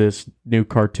out with this new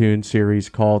cartoon series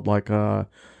called like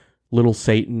Little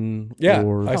Satan. Yeah,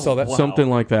 or I saw that. something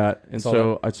like that. And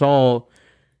I saw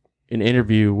an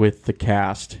interview with the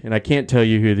cast, and I can't tell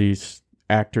you who these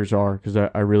actors are because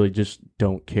I really just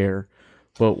don't care.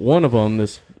 But one of them,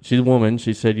 she's a woman.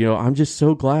 She said, I'm just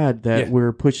so glad that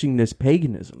we're pushing this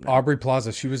paganism now. Aubrey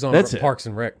Plaza. She was on Parks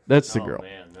and Rec. That's the girl.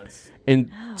 Man,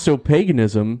 And so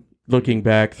paganism, looking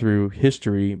back through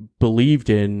history, believed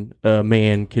in a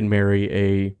man can marry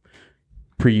a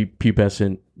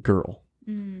prepubescent girl.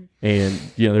 Mm. And,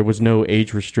 there was no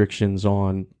age restrictions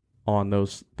on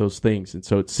those things. And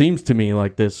so it seems to me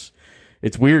like this,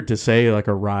 it's weird to say like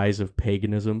a rise of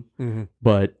paganism,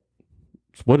 but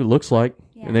it's what it looks like.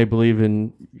 Yeah. And they believe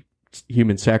in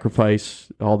human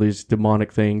sacrifice, all these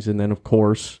demonic things. And then, of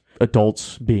course,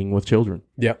 adults being with children.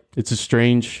 Yep. It's a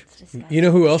strange. You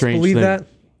know who else believed that?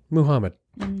 Muhammad.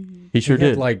 Mm-hmm. He sure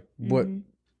did. Like what?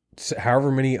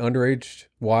 However many underage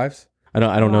wives. I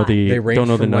don't know the. They range don't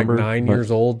know from the number. Like 9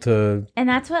 years old to. And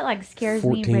that's what like scares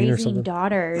me raising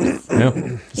daughters.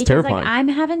 No, it's terrifying. Like I'm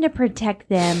having to protect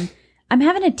them. I'm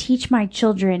having to teach my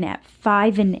children at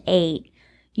 5 and 8.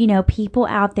 People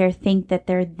out there think that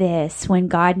they're this when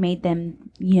God made them,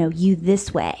 you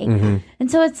this way. Mm-hmm. And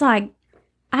so it's like,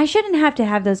 I shouldn't have to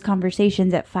have those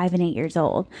conversations at 5 and 8 years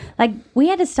old. Like, we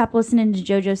had to stop listening to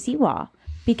JoJo Siwa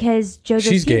because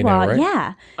She's Siwa, gay now, right?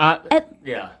 Yeah.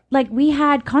 Yeah. Like, we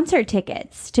had concert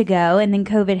tickets to go, and then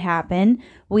COVID happened.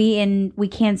 We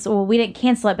canceled. Well, we didn't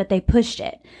cancel it, but they pushed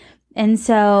it, and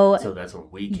so that's when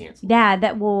we canceled.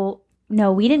 Yeah,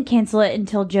 no, we didn't cancel it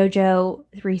until JoJo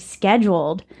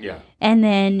rescheduled. Yeah, and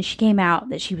then she came out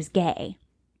that she was gay.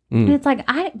 And it's like,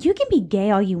 you can be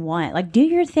gay all you want. Like, do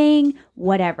your thing,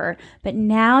 whatever. But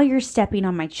now you're stepping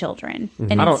on my children.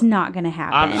 And it's not going to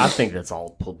happen. I think that's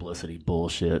all publicity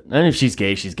bullshit. And if she's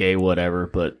gay, whatever.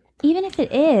 But even if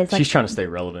it is. She's trying to stay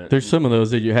relevant. There's some of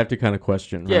those that you have to kind of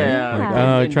question, right?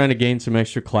 Yeah. Like, trying to gain some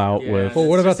extra clout with. Well,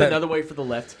 what about that? Another way for the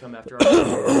left to come after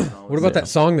us. What about that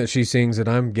song that she sings that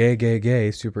I'm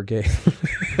gay, super gay?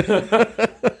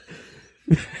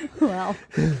 Well...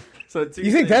 So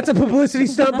you think that's a publicity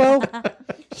stunt, Bo?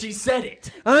 She said it.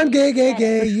 I'm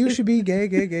gay. You should be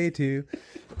gay too.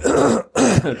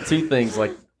 Two things,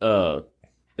 like,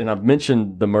 and I've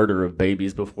mentioned the murder of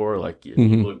babies before. Like, if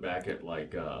you look back at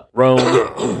like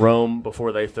Rome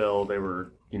before they fell, they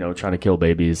were trying to kill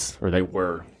babies, or they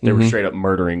were straight up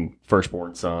murdering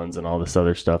firstborn sons and all this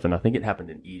other stuff. And I think it happened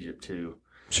in Egypt too.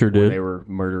 Sure did. They were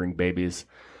murdering babies.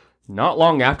 Not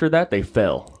long after that, they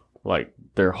fell. Like,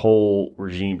 their whole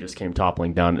regime just came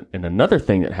toppling down. And another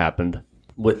thing that happened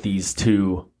with these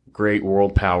two great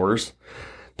world powers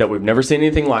that we've never seen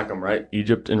anything like them, right?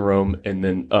 Egypt and Rome, and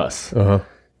then us,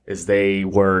 is they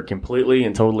were completely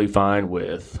and totally fine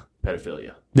with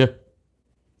pedophilia. Yeah.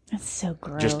 That's so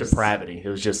gross. Just depravity. It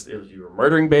was you were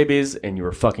murdering babies and you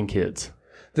were fucking kids.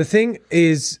 The thing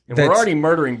is and we're already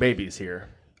murdering babies here.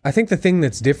 I think the thing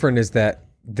that's different is that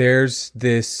there's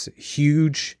this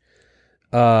huge...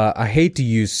 I hate to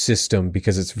use system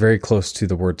because it's very close to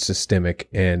the word systemic,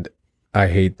 and I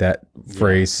hate that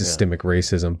phrase, systemic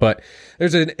racism. But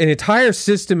there's an entire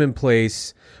system in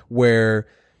place where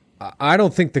I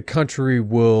don't think the country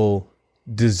will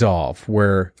dissolve,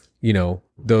 where,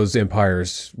 those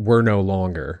empires were no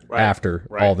longer after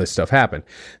all this stuff happened.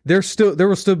 There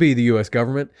will still be the U.S.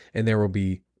 government, and there will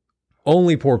be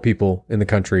only poor people in the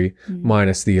country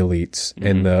minus the elites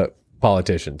and the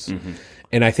politicians.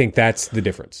 And I think that's the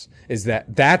difference, is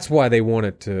that's why they want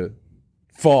it to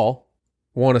fall,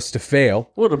 want us to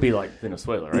fail. Well, it'll be like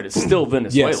Venezuela, right? It's still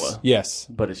Venezuela. Yes.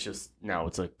 But it's just, now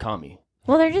it's a commie.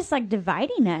 Well, they're just like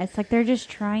dividing us. Like, they're just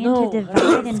trying to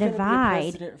divide and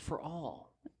divide. President for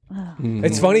all. Oh.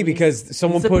 It's funny because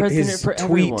someone put his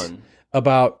tweet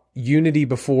about unity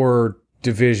before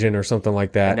division or something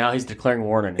like that. And now he's declaring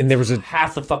war on it. And there was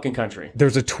half the fucking country.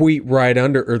 There's a tweet right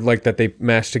under, or like that they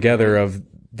mashed together of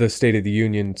the State of the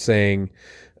Union saying,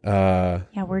 we're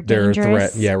they're dangerous. a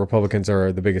threat. Yeah, Republicans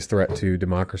are the biggest threat to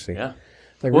democracy. Yeah.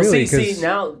 Like, well, really, see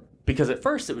now, because at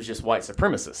first it was just white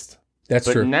supremacists. That's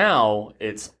true. But now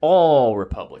it's all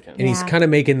Republican. And he's kind of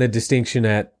making the distinction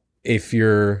that if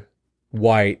you're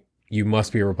white, you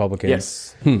must be a Republican.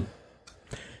 Yes.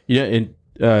 Yeah, and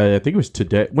I think it was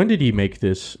today. When did he make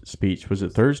this speech? Was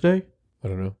it Thursday? I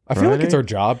don't know. I feel like it's our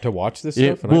job to watch this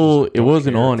stuff. Well, it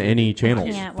wasn't on any channel.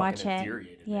 I can't watch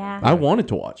it. Yeah. I wanted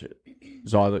to watch it.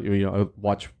 So I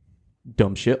watch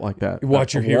dumb shit like that.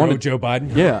 Watch your hero, Joe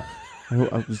Biden. Yeah.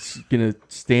 I was gonna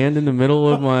stand in the middle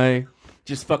of my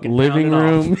Just fucking living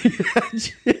pounding room,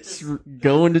 just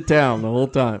going to town the whole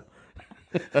time.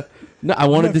 No, I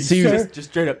wanted to see. Just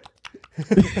straight up.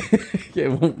 Yeah,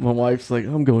 my wife's like,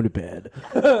 I'm going to bed.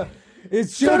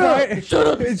 It's Joe Biden. It's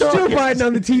Joe Biden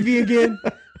on the TV again.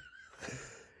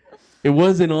 It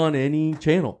wasn't on any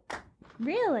channel.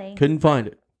 Really? Couldn't find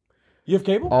it. You have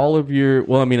cable? All of your,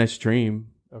 well, I mean, I stream,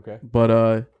 Okay.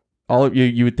 but all of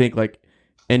you would think like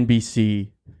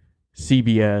NBC,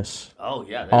 CBS, Oh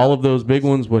yeah. all of those big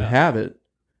ones would have it.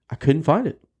 I couldn't find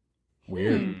it.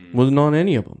 Weird. Wasn't on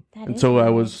any of them. That And is so I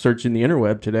weird. was searching the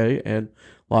interweb today, and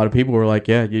a lot of people were like,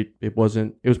 yeah, it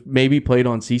wasn't, it was maybe played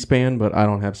on C-SPAN, but I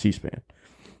don't have C-SPAN,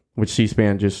 which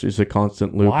C-SPAN just is a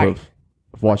constant loop Why? of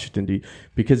Washington, D.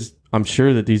 Because I'm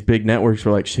sure that these big networks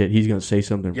were like, shit, he's going to say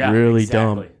something really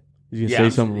dumb. He's going to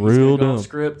say something he's real gonna go off dumb.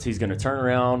 Script. He's gonna turn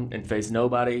around and face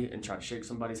nobody and try to shake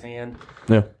somebody's hand,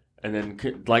 Yeah. and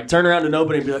then like turn around to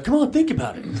nobody and be like, "Come on, think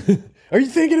about it." Are you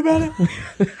thinking about it?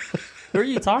 Who are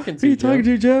you talking to? Who are you talking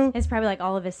to, Joe? It's probably like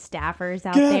all of his staffers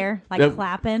out Get out. there, like Yep.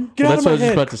 clapping. Get Well, out that's of what my I was just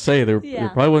head. about to say. There Yeah.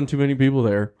 probably wasn't too many people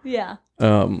there. Yeah.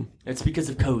 It's because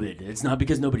of COVID. It's not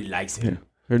because nobody likes it.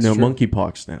 There's no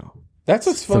monkeypox now. That's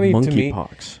what's It's the funny to me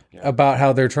monkeypox. about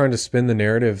how they're trying to spin the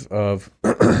narrative of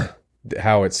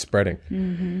how it's spreading.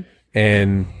 Mm-hmm.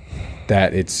 And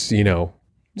that it's,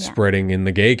 spreading in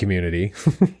the gay community.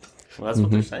 Well, that's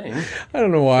what they're saying. I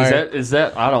don't know why. Is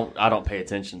that? I don't pay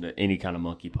attention to any kind of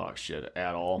monkeypox shit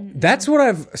at all. That's what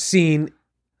I've seen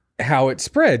how it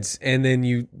spreads. And then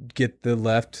you get the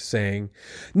left saying,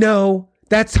 no,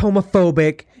 that's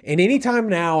homophobic. And anytime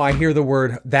now I hear the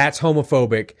word that's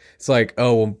homophobic, it's like,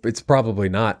 oh, well, it's probably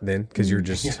not then because you're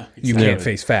just, you can't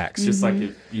face facts. It's just like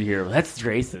if you hear that's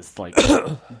racist. Like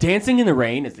Dancing in the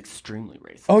Rain is extremely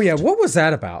racist. Oh, yeah. What was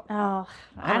that about? Oh,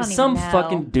 I don't Some even know.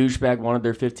 fucking douchebag wanted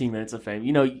their 15 minutes of fame.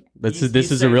 This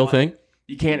is a real thing?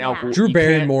 You can't out. Drew you can't-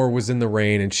 Barrymore was in the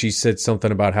rain and she said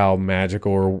something about how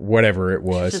magical or whatever it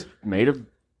was. Just made a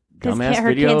Because dumbass her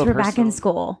video kids of were back in herself.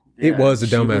 school. It was a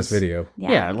she dumbass was- video.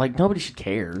 Yeah, like nobody should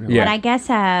care. Yeah. But I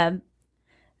guess, I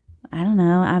don't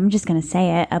know. I'm just going to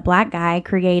say it. A black guy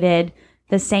created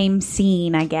the same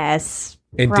scene, I guess,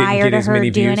 And didn't prior get to as her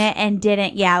many doing views? it and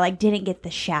didn't get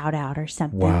the shout out or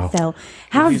something. Wow. So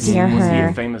how Was dare he a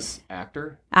her? famous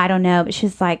actor? I don't know. But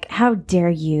she's like, how dare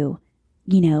you,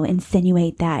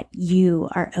 insinuate that you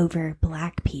are over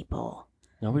black people.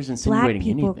 Nobody's Black insinuating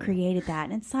people anything. created that.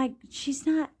 And it's like, she's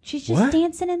just What?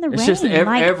 dancing in the rain. It's just like,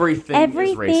 everything.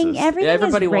 everything is racist.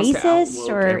 Everybody is wants to racist outvote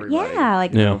or everybody. yeah,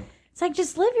 like Yeah. it's like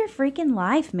just live your freaking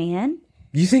life, man.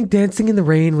 You think Dancing in the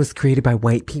Rain was created by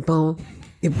white people?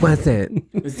 It wasn't.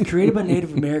 It was created by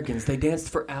Native Americans. They danced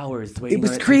for hours. It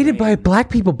was created by black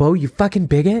people, Bo, you fucking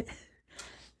bigot.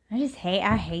 I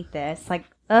hate this. Like,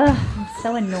 ugh, I'm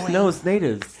so annoying. No, it's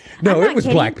natives. No, I'm it not was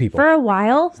kidding. black people. For a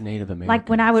while, It's Native Americans. like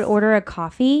when I would order a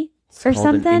coffee It's or called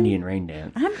an something. Indian rain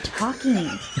dance. I'm talking.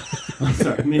 I'm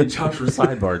sorry, me and Josh were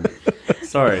sidebarred.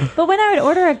 Sorry. But when I would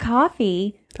order a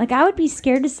coffee, like I would be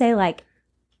scared to say like,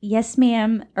 yes,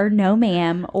 ma'am, or no,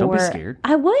 ma'am, or Don't be scared.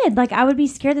 I would. Like I would be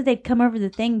scared that they'd come over the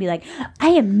thing and be like, I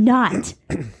am not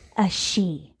a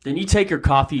she. Then you take your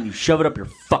coffee and you shove it up your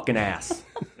fucking ass,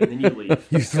 and then you leave.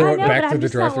 You throw I it know, back but through I the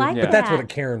just don't drive-thru. like But that's that. what a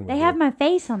Karen would They do. have my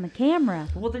face on the camera.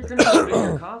 Well, they're gonna spit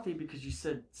your coffee because you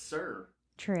said "sir."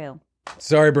 True.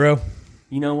 Sorry, bro.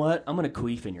 You know what? I'm gonna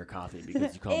queef in your coffee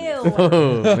because you called me. Ew.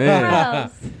 Oh,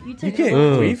 man. Gross. You took You it can't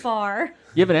too queef. far.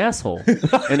 You have an asshole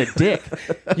and a dick.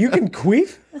 You can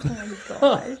queef? Oh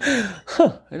my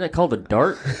gosh. Isn't that called a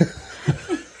dart?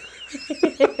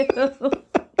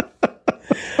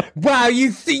 Wow,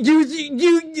 you see,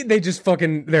 you they just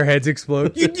fucking, their heads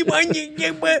explode.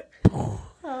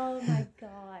 Oh my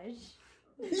gosh.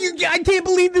 I can't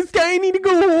believe this guy. I need to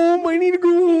go home. I need to go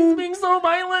home. Being so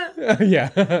violent.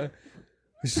 Yeah.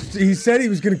 He said he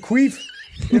was going to queef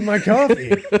in my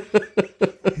coffee.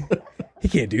 He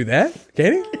can't do that,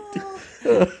 can he?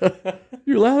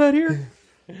 You allow that here?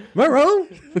 Am I wrong?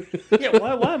 Yeah.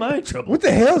 Why am I in trouble? What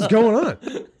the hell's going on?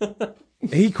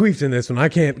 He queefed in this one. I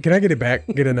can't. Can I get it back?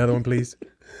 Get another one, please.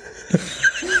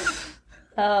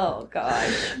 Oh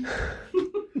gosh.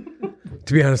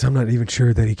 To be honest, I'm not even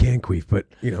sure that he can queef, but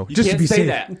just to can't be say safe,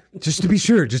 that. just to be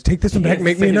sure, just take this one back. Can't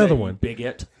Make me say another that, you one.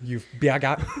 bigot. You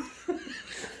bigot.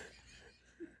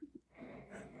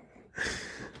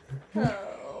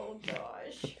 Oh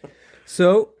gosh.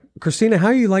 So, Christina, how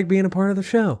you like being a part of the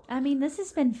show? I mean, this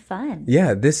has been fun.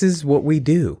 Yeah, this is what we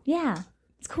do. Yeah,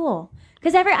 it's cool.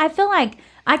 Because I feel like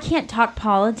I can't talk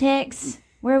politics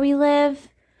where we live.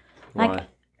 Like, Why?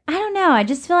 I don't know. I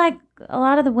just feel like a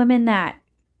lot of the women that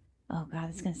oh God,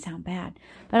 this is going to sound bad.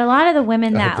 But a lot of the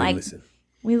women I that hope they like listen.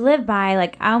 we live by,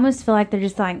 like, I almost feel like they're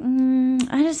just like,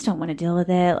 I just don't want to deal with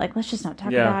it. Like, let's just not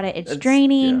talk about it. It's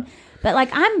draining. yeah. But like,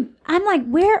 I'm like,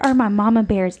 where are my mama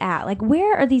bears at? Like,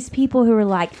 where are these people who are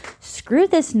like, screw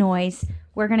this noise.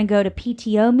 We're going to go to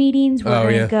PTO meetings. We're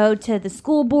going to go to the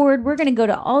school board. We're going to go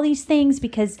to all these things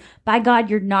because by God,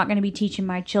 you're not going to be teaching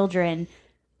my children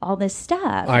all this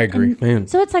stuff. I agree. And Man,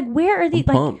 so it's like, where are these?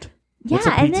 I'm Like, pumped. yeah, What's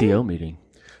a and PTO then, meeting?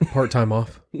 Part-time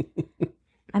off.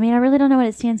 I mean, I really don't know what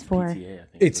it stands for. PTA, I think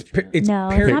It's is what you meant. it's No,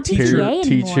 it's parent not teacher. PTA anymore.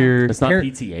 teacher. It's not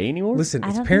parent- PTA anymore. Listen, I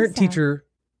it's don't parent think so. teacher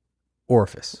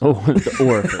orifice Oh, the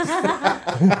orifice.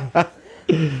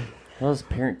 That was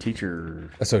parent teacher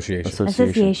association.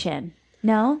 Association.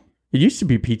 No, It used to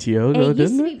be PTO though, it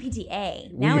used didn't to it? be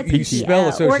PTA. Now You- it's you PTO. spell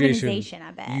association. Organization,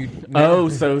 I bet. Oh,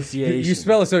 association. You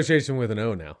spell association with an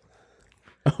O now.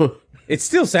 It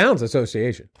still sounds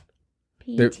association.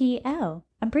 PTO.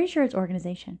 I'm pretty sure it's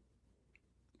organization.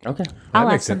 Okay. I'll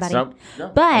makes ask sense. somebody. No,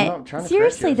 I'm not But trying to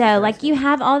seriously correct you. though, like you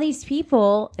have all these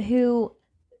people who,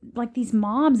 like these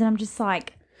moms, and I'm just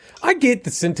like, I get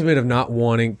the sentiment of not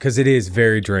wanting because it is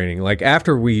very draining. Like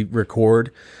after we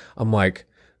record, I'm like,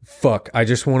 fuck, I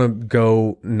just want to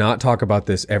go not talk about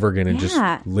this ever again and Yeah.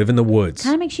 just live in the woods.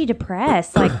 kind of makes you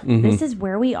depressed. Like this is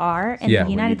where we are in Yeah. the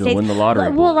We United need to States. win the lottery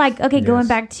Well, blues. like okay, going Yes.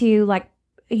 back to like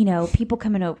people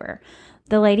coming over.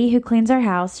 The lady who cleans our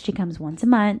house, she comes once a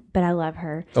month, but I love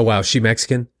her. Oh wow, she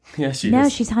Mexican? Yeah, she No,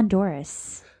 is. she's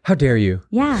Honduras. How dare you?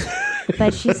 Yeah,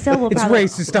 but she still will It's probably.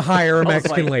 racist to hire a I was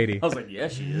Mexican like- lady. I was like, yeah,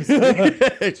 she is.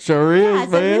 It sure Yeah,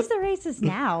 is, so man. who's the racist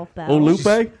now, Bo? Oh,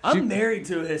 Lupe? I'm married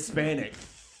to a Hispanic.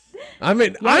 I'm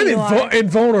you are.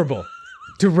 invulnerable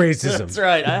to racism. That's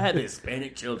right. I had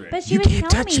Hispanic children. But she You was can't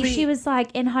telling touch me. she was like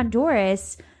in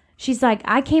Honduras. She's like,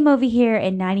 I came over here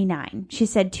in '99. She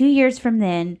said 2 years from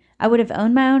then, I would have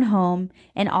owned my own home,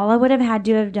 and all I would have had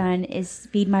to have done is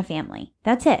feed my family.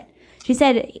 That's it. She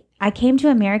said, I came to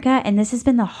America, and this has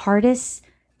been the hardest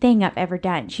thing I've ever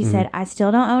done. She said, I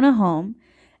still don't own a home.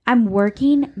 I'm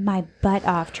working my butt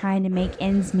off trying to make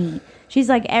ends meet. She's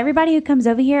like, everybody who comes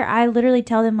over here, I literally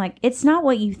tell them, like, it's not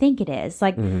what you think it is.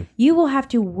 Like, you will have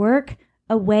to work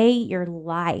away your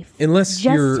life. Unless just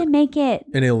you're to make it.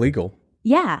 an illegal.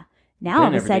 Yeah. Now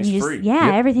all Then of a sudden you just, everything's free.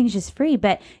 Yep. everything's just free.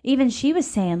 But even she was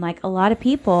saying, like, a lot of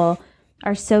people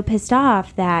are so pissed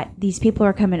off that these people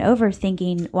are coming over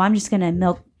thinking, well, I'm just going to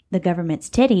milk the government's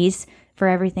titties for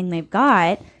everything they've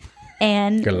got.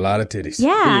 And Got a lot of titties.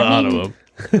 yeah, I mean,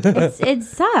 them. it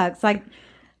sucks. Like,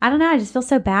 I don't know. I just feel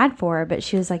so bad for her. But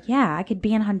she was like, yeah, I could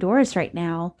be in Honduras right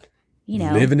now,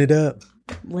 Living it up.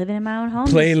 living in my own home.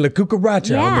 Playing La Cucaracha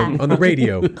Yeah. on the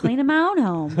radio. Cleaning my own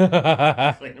home.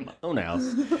 Cleaning my own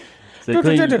house. So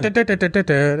clean-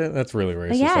 That's really racist.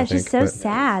 But yeah, I it's just think, so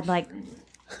sad. Like,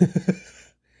 it's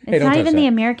don't not touch even the that.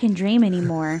 American dream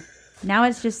anymore. Now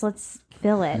it's just let's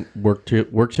fill it. Work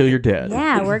till you're dead.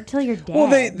 Yeah, work till you're dead.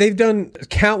 Well, they've done.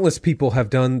 Countless people have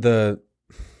done the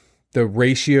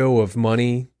ratio of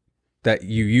money that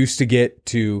you used to get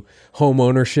to home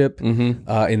ownership in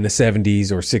the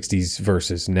 70s or 60s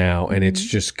versus now, and it's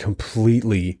just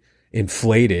completely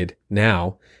inflated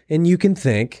now. And you can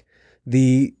thank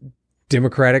the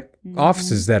Democratic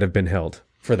offices that have been held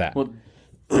for that. Well,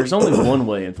 there's only one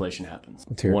way inflation happens.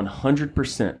 hear it.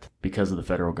 100% because of the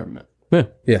federal government. Yeah.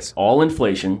 Yes. All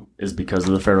inflation is because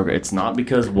of the federal government. It's not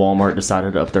because Walmart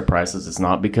decided to up their prices. It's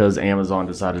not because Amazon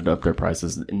decided to up their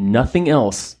prices. Nothing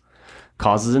else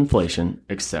causes inflation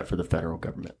except for the federal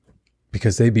government.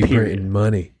 Because they be Period. printing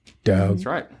money, dog. That's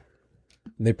right.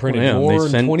 They printed Yeah, more they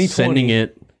in 2020. sending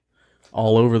it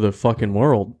all over the fucking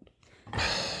world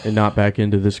and not back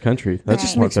into this country. That's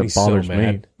Right. what Makes me that so bothers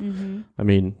mad. me. I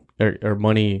mean, our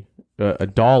money, a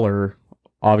dollar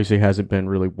obviously hasn't been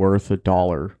really worth a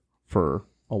dollar for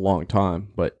a long time.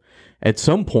 But at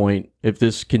some point, if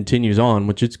this continues on,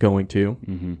 which it's going to,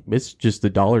 it's just the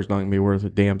dollar's not going to be worth a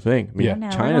damn thing. I mean, Yeah. No,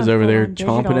 we're China's going over there full-on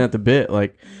chomping digital. at the bit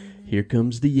like, here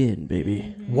comes the yen,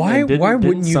 baby. Why? And Why didn't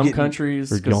wouldn't you some get? countries?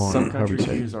 Or 'Cause gone, some however you countries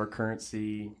say it. use our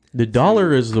currency. The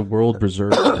dollar is the world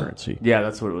reserve currency. Yeah,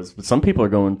 that's what it was. But some people are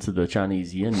going to the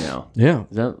Chinese yen now. Yeah.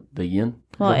 Is that the yen?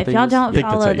 well, Is that if what y'all they don't think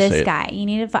that's how follow you say this it. guy, you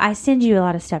need to. I send you a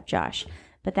lot of stuff, Josh.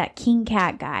 But that King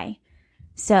Cat guy.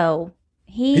 So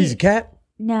He's a cat.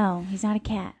 no, he's not a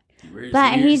cat. use?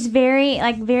 But he's very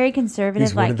very conservative.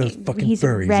 He's one like of those fucking he's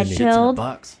furries, red isn't he? pilled.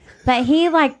 bucks. But he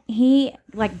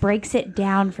breaks it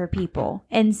down for people.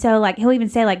 And so like he'll even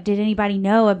say like, did anybody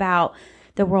know about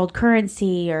the world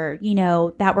currency or,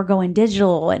 that we're going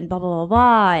digital and blah, blah, blah,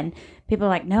 blah. And people are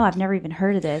like, no, I've never even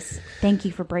heard of this. Thank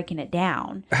you for breaking it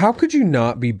down. How could you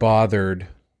not be bothered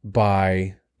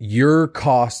by your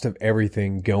cost of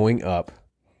everything going up,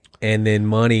 and then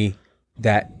money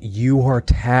that you are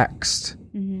taxed.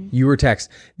 You were taxed.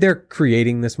 They're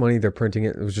creating this money. They're printing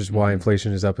it, which is why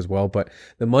inflation is up as well. But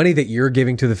the money that you're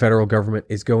giving to the federal government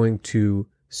is going to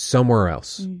somewhere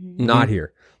else, not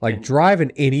here. Like drive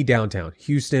in any downtown,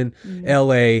 Houston,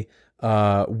 LA,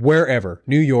 wherever,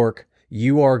 New York,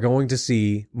 you are going to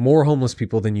see more homeless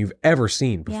people than you've ever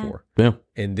seen before. Yeah.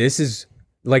 And this is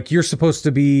like, you're supposed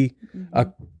to be a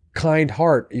kind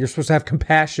heart. You're supposed to have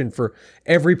compassion for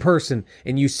every person.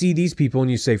 And you see these people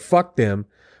and you say, fuck them.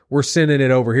 We're sending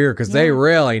it over here because they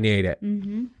really need it.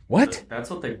 What? That's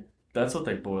what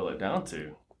they boil it down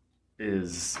to.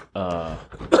 Is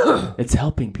it's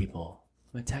helping people.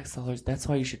 My tax dollars. That's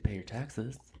why you should pay your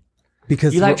taxes.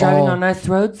 Because You like driving on nice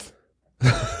roads?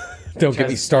 Don't get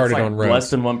me started on roads. Less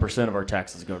than 1% of our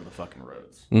taxes go to the fucking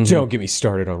roads. Don't get me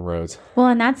started on roads. Well,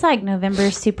 and that's like November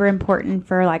is super important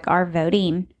for like our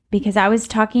voting, because I was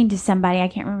talking to somebody, I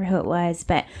can't remember who it was,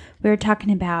 but we were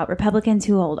talking about Republicans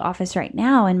who hold office right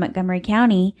now in Montgomery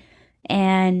County,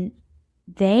 and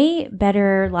they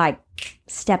better like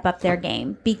step up their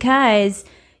game, because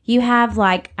you have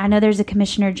like, I know there's a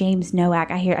Commissioner James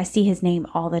Nowak. I see his name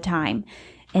all the time,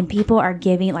 and people are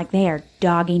giving, like, they are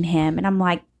dogging him. And I'm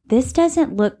like, this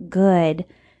doesn't look good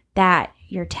that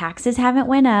your taxes haven't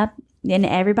went up and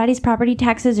everybody's property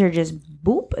taxes are just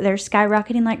boop, they're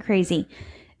skyrocketing like crazy.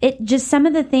 It just, some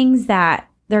of the things that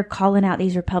they're calling out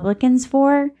these Republicans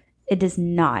for, it does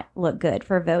not look good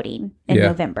for voting in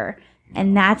November.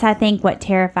 And that's, I think, what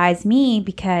terrifies me,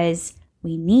 because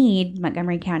we need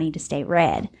Montgomery County to stay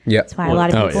red. Yeah. That's why a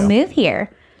lot of people move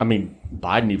here. I mean,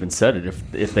 Biden even said it.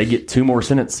 If they get 2 more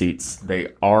Senate seats, they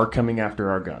are coming after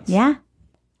our guns. Yeah.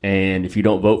 And if you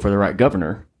don't vote for the right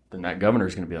governor, then that governor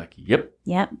is going to be like, yep,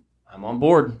 I'm on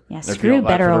board. Yeah, If you screw don't vote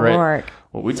Beto for the O'Rourke.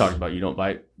 What we talked about, you don't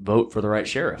vote for the right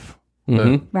sheriff.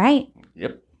 Right.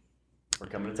 Yep. We're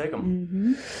coming to take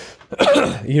them.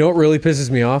 You know what really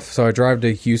pisses me off? So I drive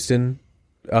to Houston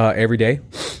every day,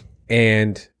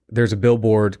 and there's a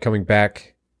billboard coming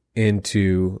back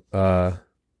into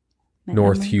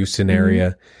North Houston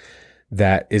area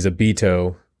that is a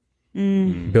Beto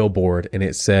billboard, and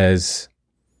it says,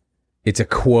 it's a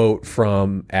quote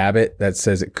from Abbott that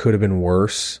says it could have been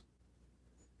worse,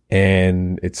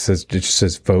 and it just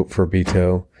says vote for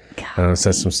Beto. It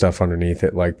says some stuff underneath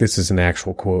it, like, this is an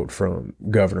actual quote from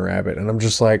Governor Abbott, and I'm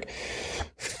just like,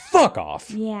 fuck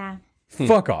off. Yeah.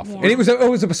 Fuck off. Yeah. And it was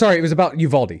about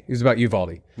Uvalde. It was about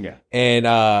Uvalde. Yeah. And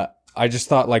I just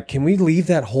thought, like, can we leave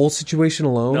that whole situation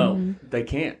alone? No, they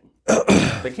can't.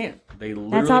 They can't. They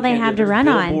literally That's all they can't. have to There's run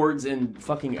on. billboards in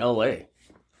fucking L.A.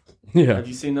 Yeah. Have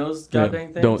you seen those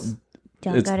goddamn things? Don't It's-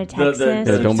 go to The, Texas.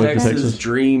 don't move to Texas Texas.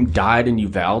 dream died in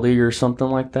Uvalde or something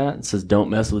like that. It says don't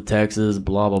mess with Texas,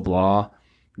 blah blah blah.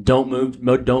 Don't move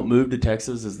to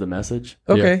Texas is the message.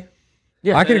 Okay.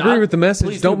 Yeah, I can agree with the message.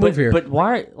 please Don't do, move here. But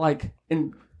why? Like,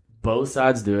 and both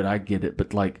sides do it. I get it,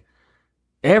 but like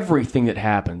everything that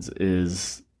happens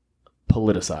is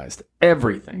politicized.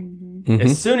 Everything.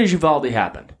 As soon as Uvalde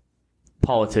happened,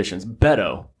 politicians,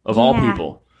 Beto of all Yeah.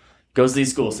 people, goes to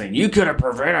these schools saying, you could have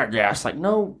prevented this. Like,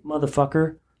 no,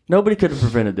 motherfucker. Nobody could have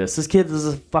prevented this. This kid is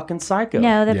a fucking psycho.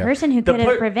 No, the Yeah. person who The could have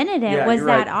per- prevented it Yeah, was you're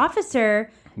that right. officer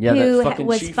Yeah, that who fucking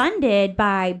was chief. funded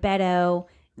by Beto.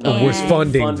 Was and-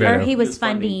 funding Or Beto. Or he was He was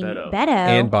funding funding Beto. Beto.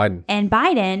 And Biden.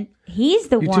 Biden. He's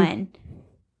the You too. one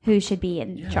who should be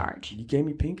in charge. You gave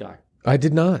me pink eye. I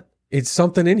did not. It's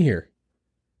something in here.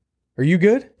 Are you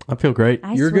good? I feel great.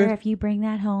 I You're swear, good? if you bring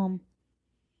that home.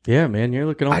 Yeah, man, you're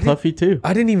looking all I did- puffy too.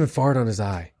 I didn't even fart on his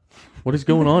eye. What is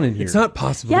going on in here? It's not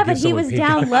possible. Yeah, to but give he someone was pink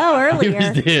down eye. low He earlier.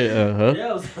 was dead.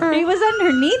 Yeah, He was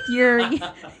underneath your. it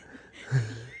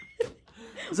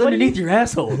was underneath your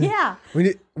asshole. Yeah.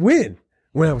 When?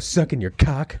 When I was sucking your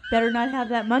cock. Better not have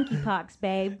that monkeypox,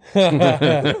 babe.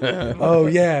 Oh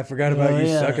yeah, I forgot about you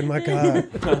yeah. sucking my cock.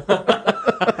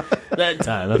 That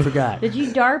time, I forgot. Did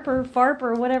you DARP or FARP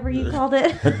or whatever you called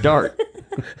it? A dart.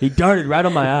 He darted right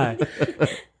on my eye.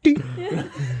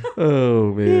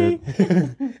 Oh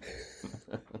man.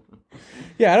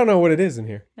 Yeah, I don't know what it is in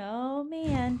here. Oh,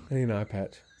 man. I need an eye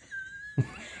patch. You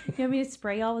want me to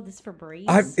spray y'all with this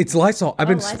Febreze? It's Lysol. I've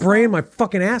been Lysol? spraying my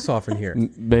fucking ass off in here.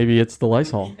 Maybe it's the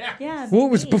Lysol. Yeah. What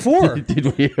was maybe. before?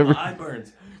 Did we ever? Eye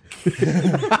burns.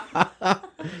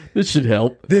 This should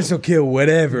help. This'll kill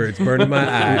whatever. It's burning my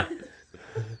eye.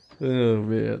 Oh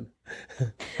man.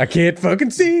 I can't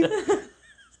fucking see.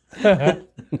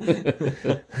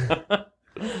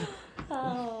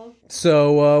 Oh.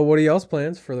 So, what are y'all's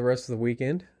plans for the rest of the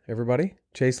weekend? Everybody,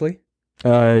 Chasely,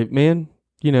 Man,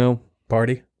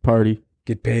 party, party.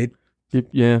 get paid,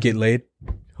 Yeah. get laid.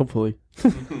 Hopefully.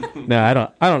 No, I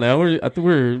don't know. I think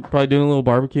we're probably doing a little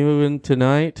barbecuing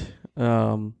tonight.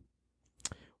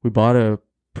 We bought a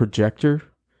projector.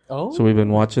 Oh, So we've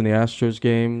been watching the Astros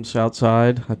games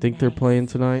outside. I think they're playing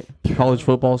tonight. College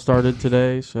football started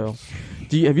today. So,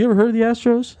 have you ever heard of the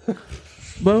Astros,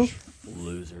 Bo?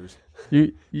 Losers.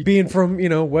 You being from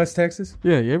West Texas.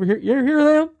 yeah. You ever hear of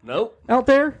them Nope. out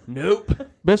there? Nope.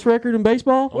 Best record in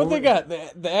baseball. What they got?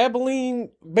 The Abilene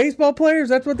baseball players?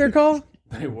 That's what they're called.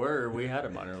 They were. We had a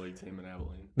minor league team in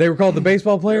Abilene. They were called the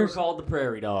baseball They were players. called the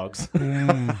Prairie Dogs.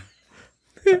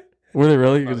 Were they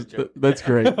really? 'Cause That was a joke. that's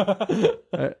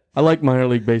great. I like minor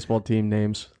league baseball team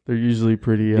names. They're usually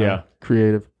pretty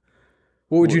creative.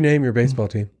 What would you name your baseball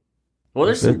team? Well,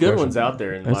 there's some Good good question. ones out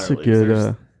there in That's minor a leagues.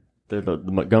 good. They're the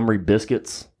Montgomery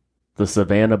Biscuits, the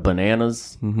Savannah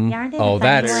Bananas. Mhm. Yeah, aren't they Oh, the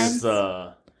funny that's- ones?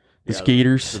 There's The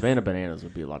Skeeters. Savannah Bananas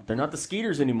would be a lot. They're not the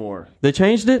Skeeters anymore. They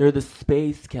changed it. They're the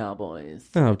Space Cowboys.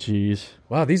 Oh, jeez.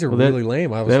 Wow, these are Well, that- really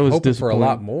lame. I was that was hoping for a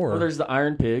lot disappointing. more. Well, there's the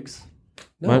Iron Pigs.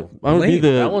 No, Mine would be lame.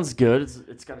 the. That one's good.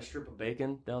 It's got a strip of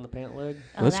bacon down the pant leg.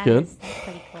 Oh, that's that good. that's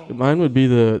pretty cool. Mine would be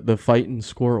the fighting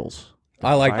squirrels.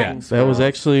 I like Fighting that. That was Squirrels.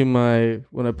 actually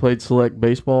when I played select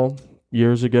baseball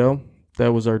years ago.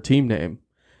 That was our team name.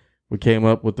 We came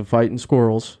up with the fighting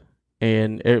squirrels,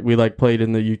 and we played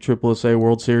in the USSSA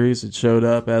World Series. It showed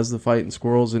up as the fighting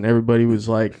squirrels, and everybody was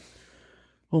like,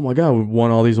 "Oh my god, we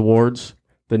won all these awards!"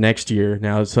 The next year,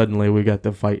 now suddenly we got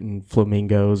the fighting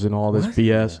flamingos and all this What?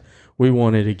 BS. We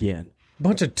won it again.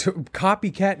 Bunch of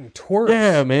copycat and twerps.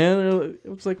 Yeah, man. It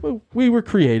was like, well, we were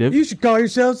creative. You should call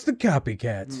yourselves the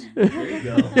copycats. There you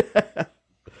go.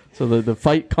 So the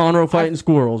Conroe fighting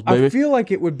squirrels, baby. I feel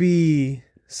like it would be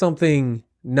something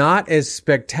not as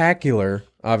spectacular,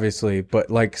 obviously, but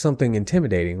like something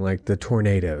intimidating, like the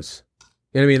tornadoes.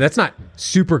 You know what I mean? That's not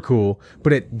super cool,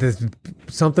 but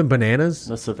something bananas.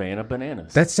 The Savannah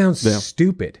Bananas. That sounds Yeah.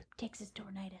 stupid. Texas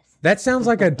tornadoes. That sounds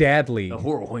like a dad league. the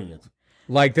Whirlwinds.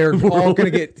 Like they're all gonna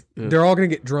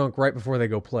get drunk right before they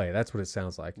go play. That's what it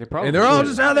sounds like. probably And they're all do.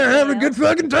 just out there having a good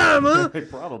fucking time, huh? They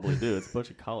probably do. It's a bunch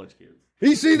of college kids.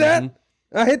 You see that?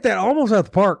 Mm-hmm. I hit that almost out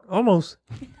the park. Almost.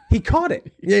 He caught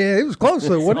it. Yeah, it was close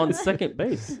though. It's What? on second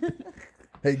base.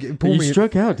 Hey, pour You me,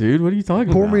 struck out, dude. What are you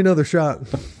talking pour about? me another shot.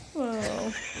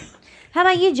 Whoa. How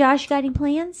about you, Josh? Got any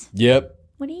plans? Yep.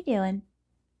 What are you doing?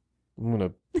 I'm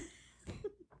gonna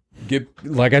get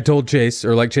like I told Chase,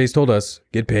 or like Chase told us,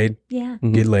 get paid, Yeah.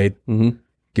 get laid, Mm-hmm.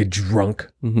 get drunk.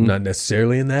 Not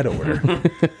necessarily in that order.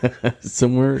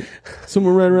 somewhere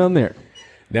right around there.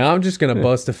 Now I'm just gonna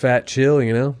bust a fat chill,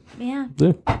 you know. Yeah.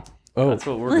 Yeah. Oh, That's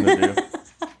what we're gonna do.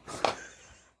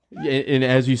 And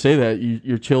as you say that,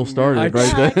 your chill started right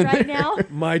Like then. right now.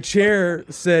 my chair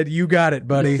said, "You got it,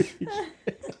 buddy."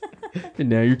 And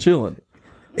now you're chilling.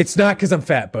 It's not because I'm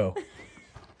fat, Bo.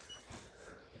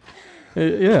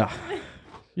 Yeah.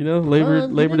 You know,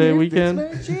 Labor Day weekend.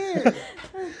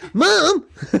 Mom,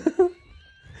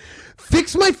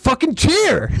 fix my fucking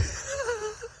chair.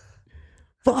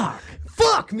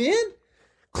 Fuck, man.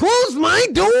 Close my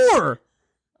door.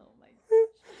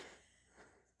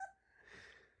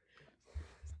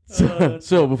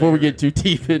 So before we get too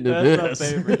deep into That's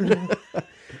this, my favorite.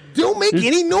 Don't make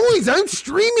any noise. I'm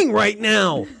streaming right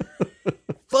now.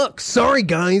 Fuck. Sorry,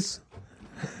 guys.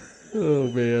 oh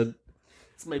man,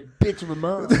 It's my bitch of a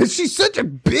mom. She's such a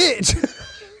bitch.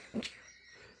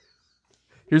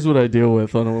 here's what I deal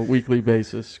with on a weekly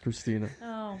basis, Christina.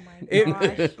 Oh my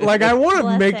gosh. Like, I want to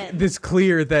Bless make it. this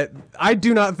clear that I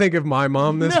do not think of my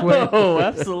mom this way. Oh,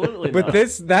 absolutely But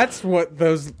not. that's what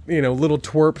those, little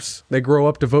twerps, they grow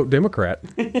up to vote Democrat.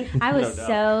 I was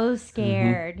so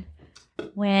scared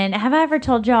when. Have I ever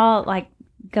told y'all like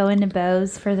going to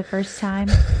Bo's for the first time?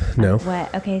 No.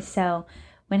 What? Okay, so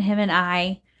when him and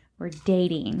I were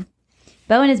dating,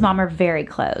 Bo and his mom are very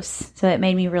close, so it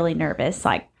made me really nervous.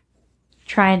 Like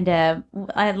trying to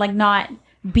like not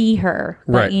be her,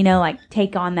 but Right. like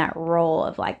take on that role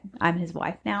of like I'm his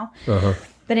wife now. Uh-huh.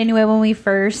 But anyway, when we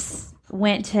first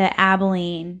went to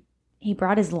Abilene, he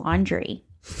brought his laundry,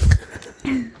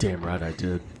 Damn right I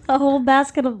did. a whole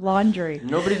basket of laundry.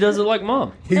 Nobody does it like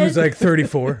mom. He was like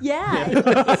 34. Yeah,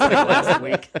 Last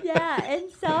week. yeah. And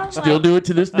so I'm Still like, do it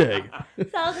to this day. so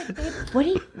I was like, babe, what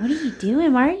are you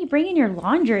doing? Why are you bringing your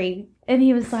laundry? And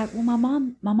he was like, well, my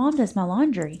mom does my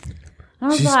laundry. And I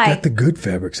was She's like, got the good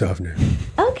fabric softener.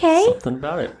 okay. Something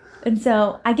about it. And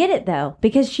so I get it though,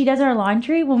 because she does our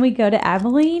laundry when we go to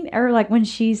Abilene or like when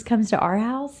she comes to our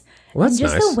house. Well, that's and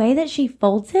just nice. the way that she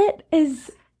folds it is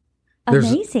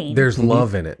amazing. There's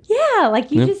love in it. Yeah,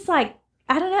 like you Yeah. just like,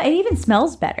 I don't know. It even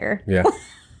smells better. Yeah.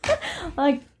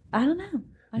 Like, I don't know.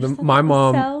 I just thought my that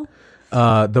was mom-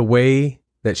 so- The way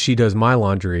that she does my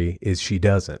laundry is she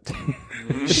doesn't.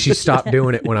 She stopped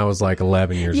doing it when I was like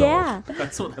 11 years old.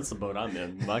 That's the boat I'm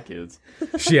in. My kids.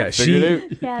 She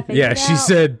figured she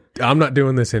said, I'm not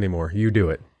doing this anymore. You do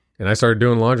it. And I started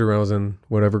doing laundry when I was in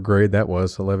whatever grade that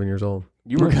was, 11 years old.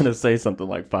 You were going to say something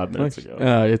like 5 minutes ago.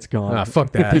 It's gone.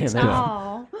 Fuck that. It's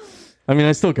gone. I mean,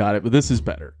 I still got it, but this is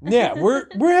better. Yeah, we're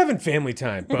having family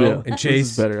time, Bo and Chase.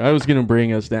 This is better. I was going to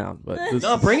bring us down, but this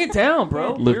No, bring it down,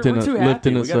 bro. Lifting we're too happy.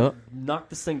 lifting We us gotta up. Knock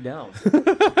this thing down.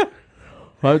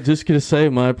 I was just going to say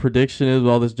my prediction is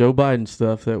all this Joe Biden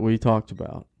stuff that we talked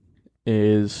about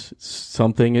is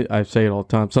something, I say it all the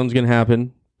time, something's going to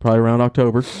happen probably around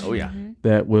October. Oh, yeah.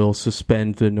 That will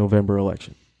suspend the November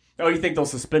election. Oh, you think they'll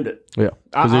suspend it? Yeah,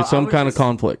 because there's some kind of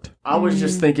conflict. I was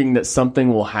just thinking that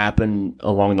something will happen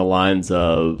along the lines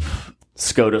of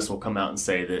SCOTUS will come out and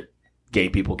say that gay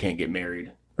people can't get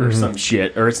married or some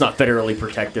shit, or it's not federally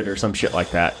protected or some shit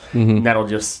like that. And that'll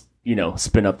just,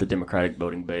 spin up the Democratic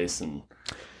voting base. And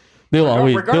They'll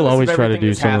always try to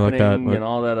do something like that. And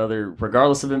all that other,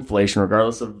 regardless of inflation,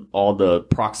 regardless of all the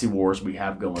proxy wars we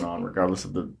have going on, regardless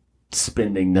of the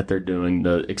spending that they're doing,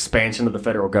 the expansion of the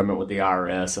federal government with the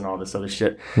IRS and all this other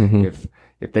shit. If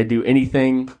they do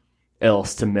anything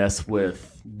else to mess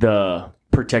with the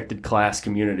protected class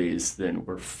communities, then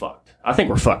we're fucked. I think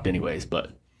we're fucked anyways,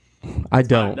 but I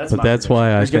don't. that's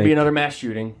why there's gonna be another mass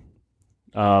shooting.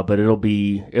 But it'll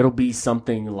be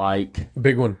something like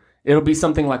Big one. It'll be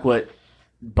something like what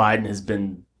Biden has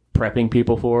been prepping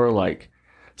people for, like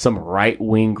some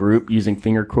right-wing group using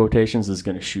finger quotations is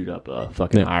going to shoot up a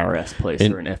fucking IRS place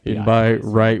or an FBI. And by place.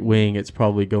 right wing, it's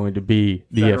probably going to be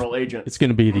the Federal agents. It's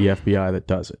going to be the FBI that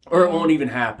does it. Or it won't even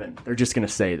happen. They're just going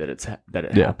to say that it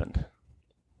happened.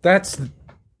 That's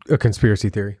a conspiracy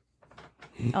theory.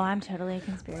 Oh, I'm totally a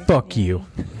conspiracy. Fuck theory. you.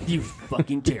 You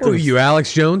fucking terrorist. Who are you,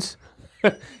 Alex Jones?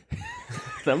 That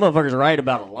motherfucker's right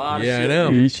about a lot of shit. I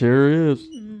know. He sure is.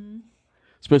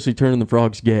 Especially turning the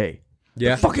frogs gay.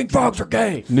 Yeah. Fucking frogs are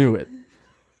gay. Knew it.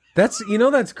 That's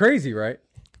crazy, right?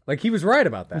 Like he was right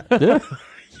about that.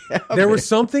 Yeah. There was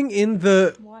something in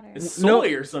the Water. It's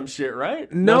soy or some shit,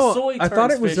 right? no. soy I thought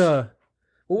turns it was fish.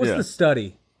 what was the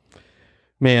study?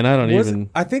 Man, I don't even.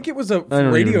 I think it was a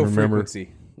don't radio even remember.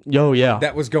 frequency Oh, yeah.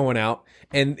 that was going out,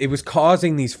 and it was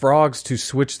causing these frogs to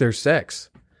switch their sex,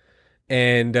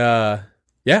 and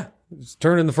it's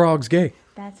turning the frogs gay.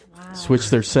 That's wild. Switch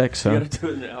their sex, You huh? gotta do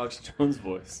it in Alex Jones'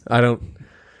 voice. I don't.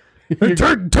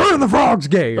 Turning the frogs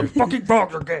gay. Fucking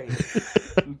frogs are gay.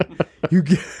 You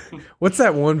get, what's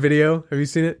that one video? Have you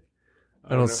seen it?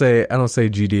 I don't say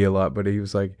GD a lot, but he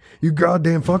was like, "You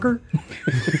goddamn fucker!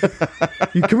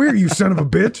 You come here, you son of a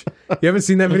bitch!" You haven't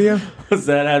seen that video?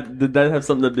 Did that have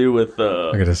something to do with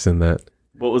I gotta send that.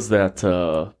 what was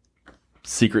that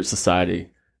secret society?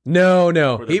 No,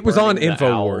 they're it was on burning the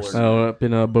Infowars. owl Oh, up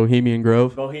in Bohemian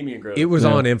Grove. Bohemian Grove. It was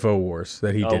Yeah. on Infowars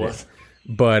that he did was it,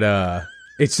 but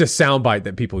it's a soundbite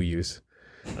that people use.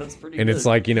 That's pretty And good. it's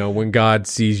like, when God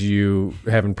sees you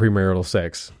having premarital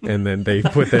sex, and then they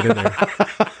put that in there.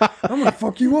 I'm going to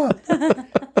fuck you up.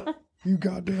 You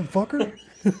goddamn fucker.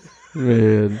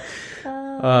 Man.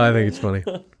 I think it's funny.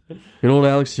 Good old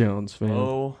Alex Jones, man.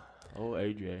 Oh,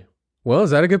 AJ. Well, is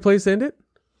that a good place to end it?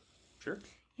 Sure.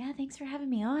 Yeah, thanks for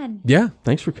having me on. Yeah,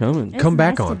 Thanks for coming. It was Come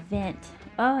back nice on. To vent.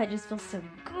 Oh, it just feels so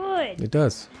good. it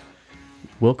does.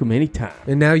 Welcome anytime.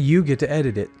 And now you get to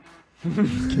edit it.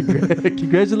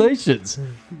 Congratulations.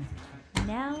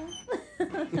 Now,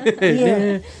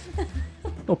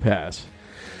 I'll pass.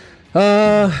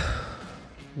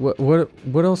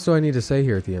 What else do I need to say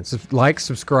here at the end?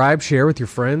 Subscribe, share with your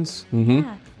friends.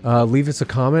 yeah, Leave us a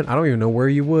comment. I don't even know where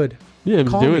you would. Yeah,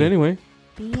 Call do me. it anyway.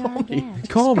 be our guest.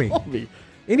 Call me.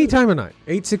 Any time of night.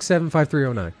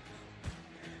 867-5309.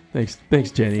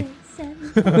 Thanks, Jenny.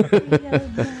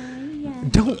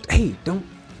 Don't.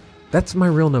 That's my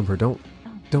real number. Don't.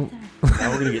 Now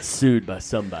we're gonna get sued by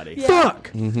somebody.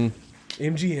 Fuck. Mm-hmm.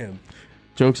 MGM.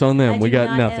 Joke's on them. I We do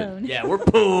got not nothing. own. Yeah, we're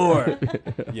poor.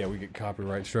 Yeah, we get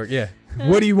copyright struck. Yeah.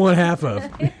 What do you want half of?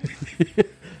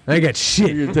 I got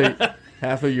shit. You're gonna take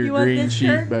half of your You want green this sheet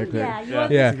curtain? back there. Yeah, you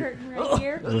want Yeah. this curtain right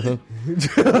here?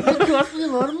 It cost me a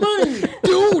lot of money.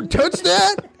 Dude, touch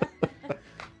that.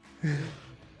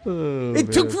 Oh,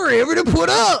 It took forever to put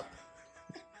up.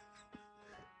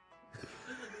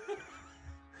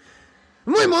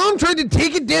 My mom tried to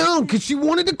take it down because she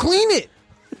wanted to clean it.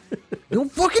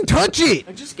 Don't fucking touch it.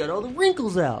 I just got all the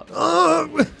wrinkles out.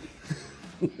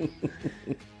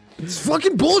 It's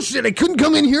fucking bullshit. I couldn't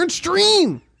come in here and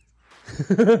stream.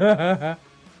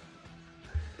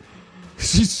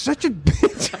 She's such a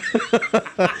bitch.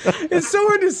 It's so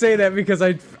hard to say that because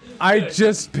I I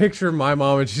just picture my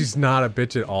mom, and she's not a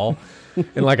bitch at all.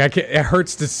 And like, I can't. It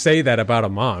hurts to say that about a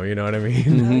mom. You know what I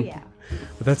mean? Oh yeah.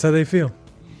 But that's how they feel.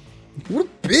 What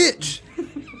a bitch!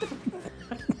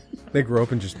 They grow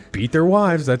up and just beat their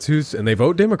wives. That's and they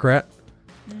vote Democrat.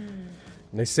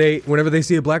 And they say, whenever they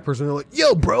see a black person, they're like,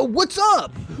 "Yo, bro, what's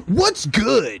up? What's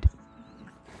good?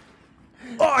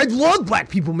 Oh, I love black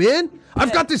people, man.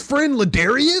 I've got this friend,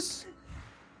 Ladarius.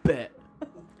 Bet.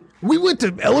 We went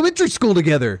to elementary school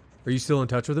together. Are you still in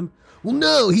touch with him? Well,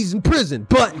 no, he's in prison,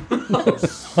 but."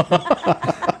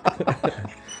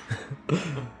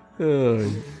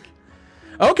 Oh,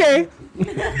 Okay.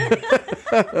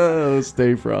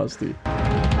 stay frosty.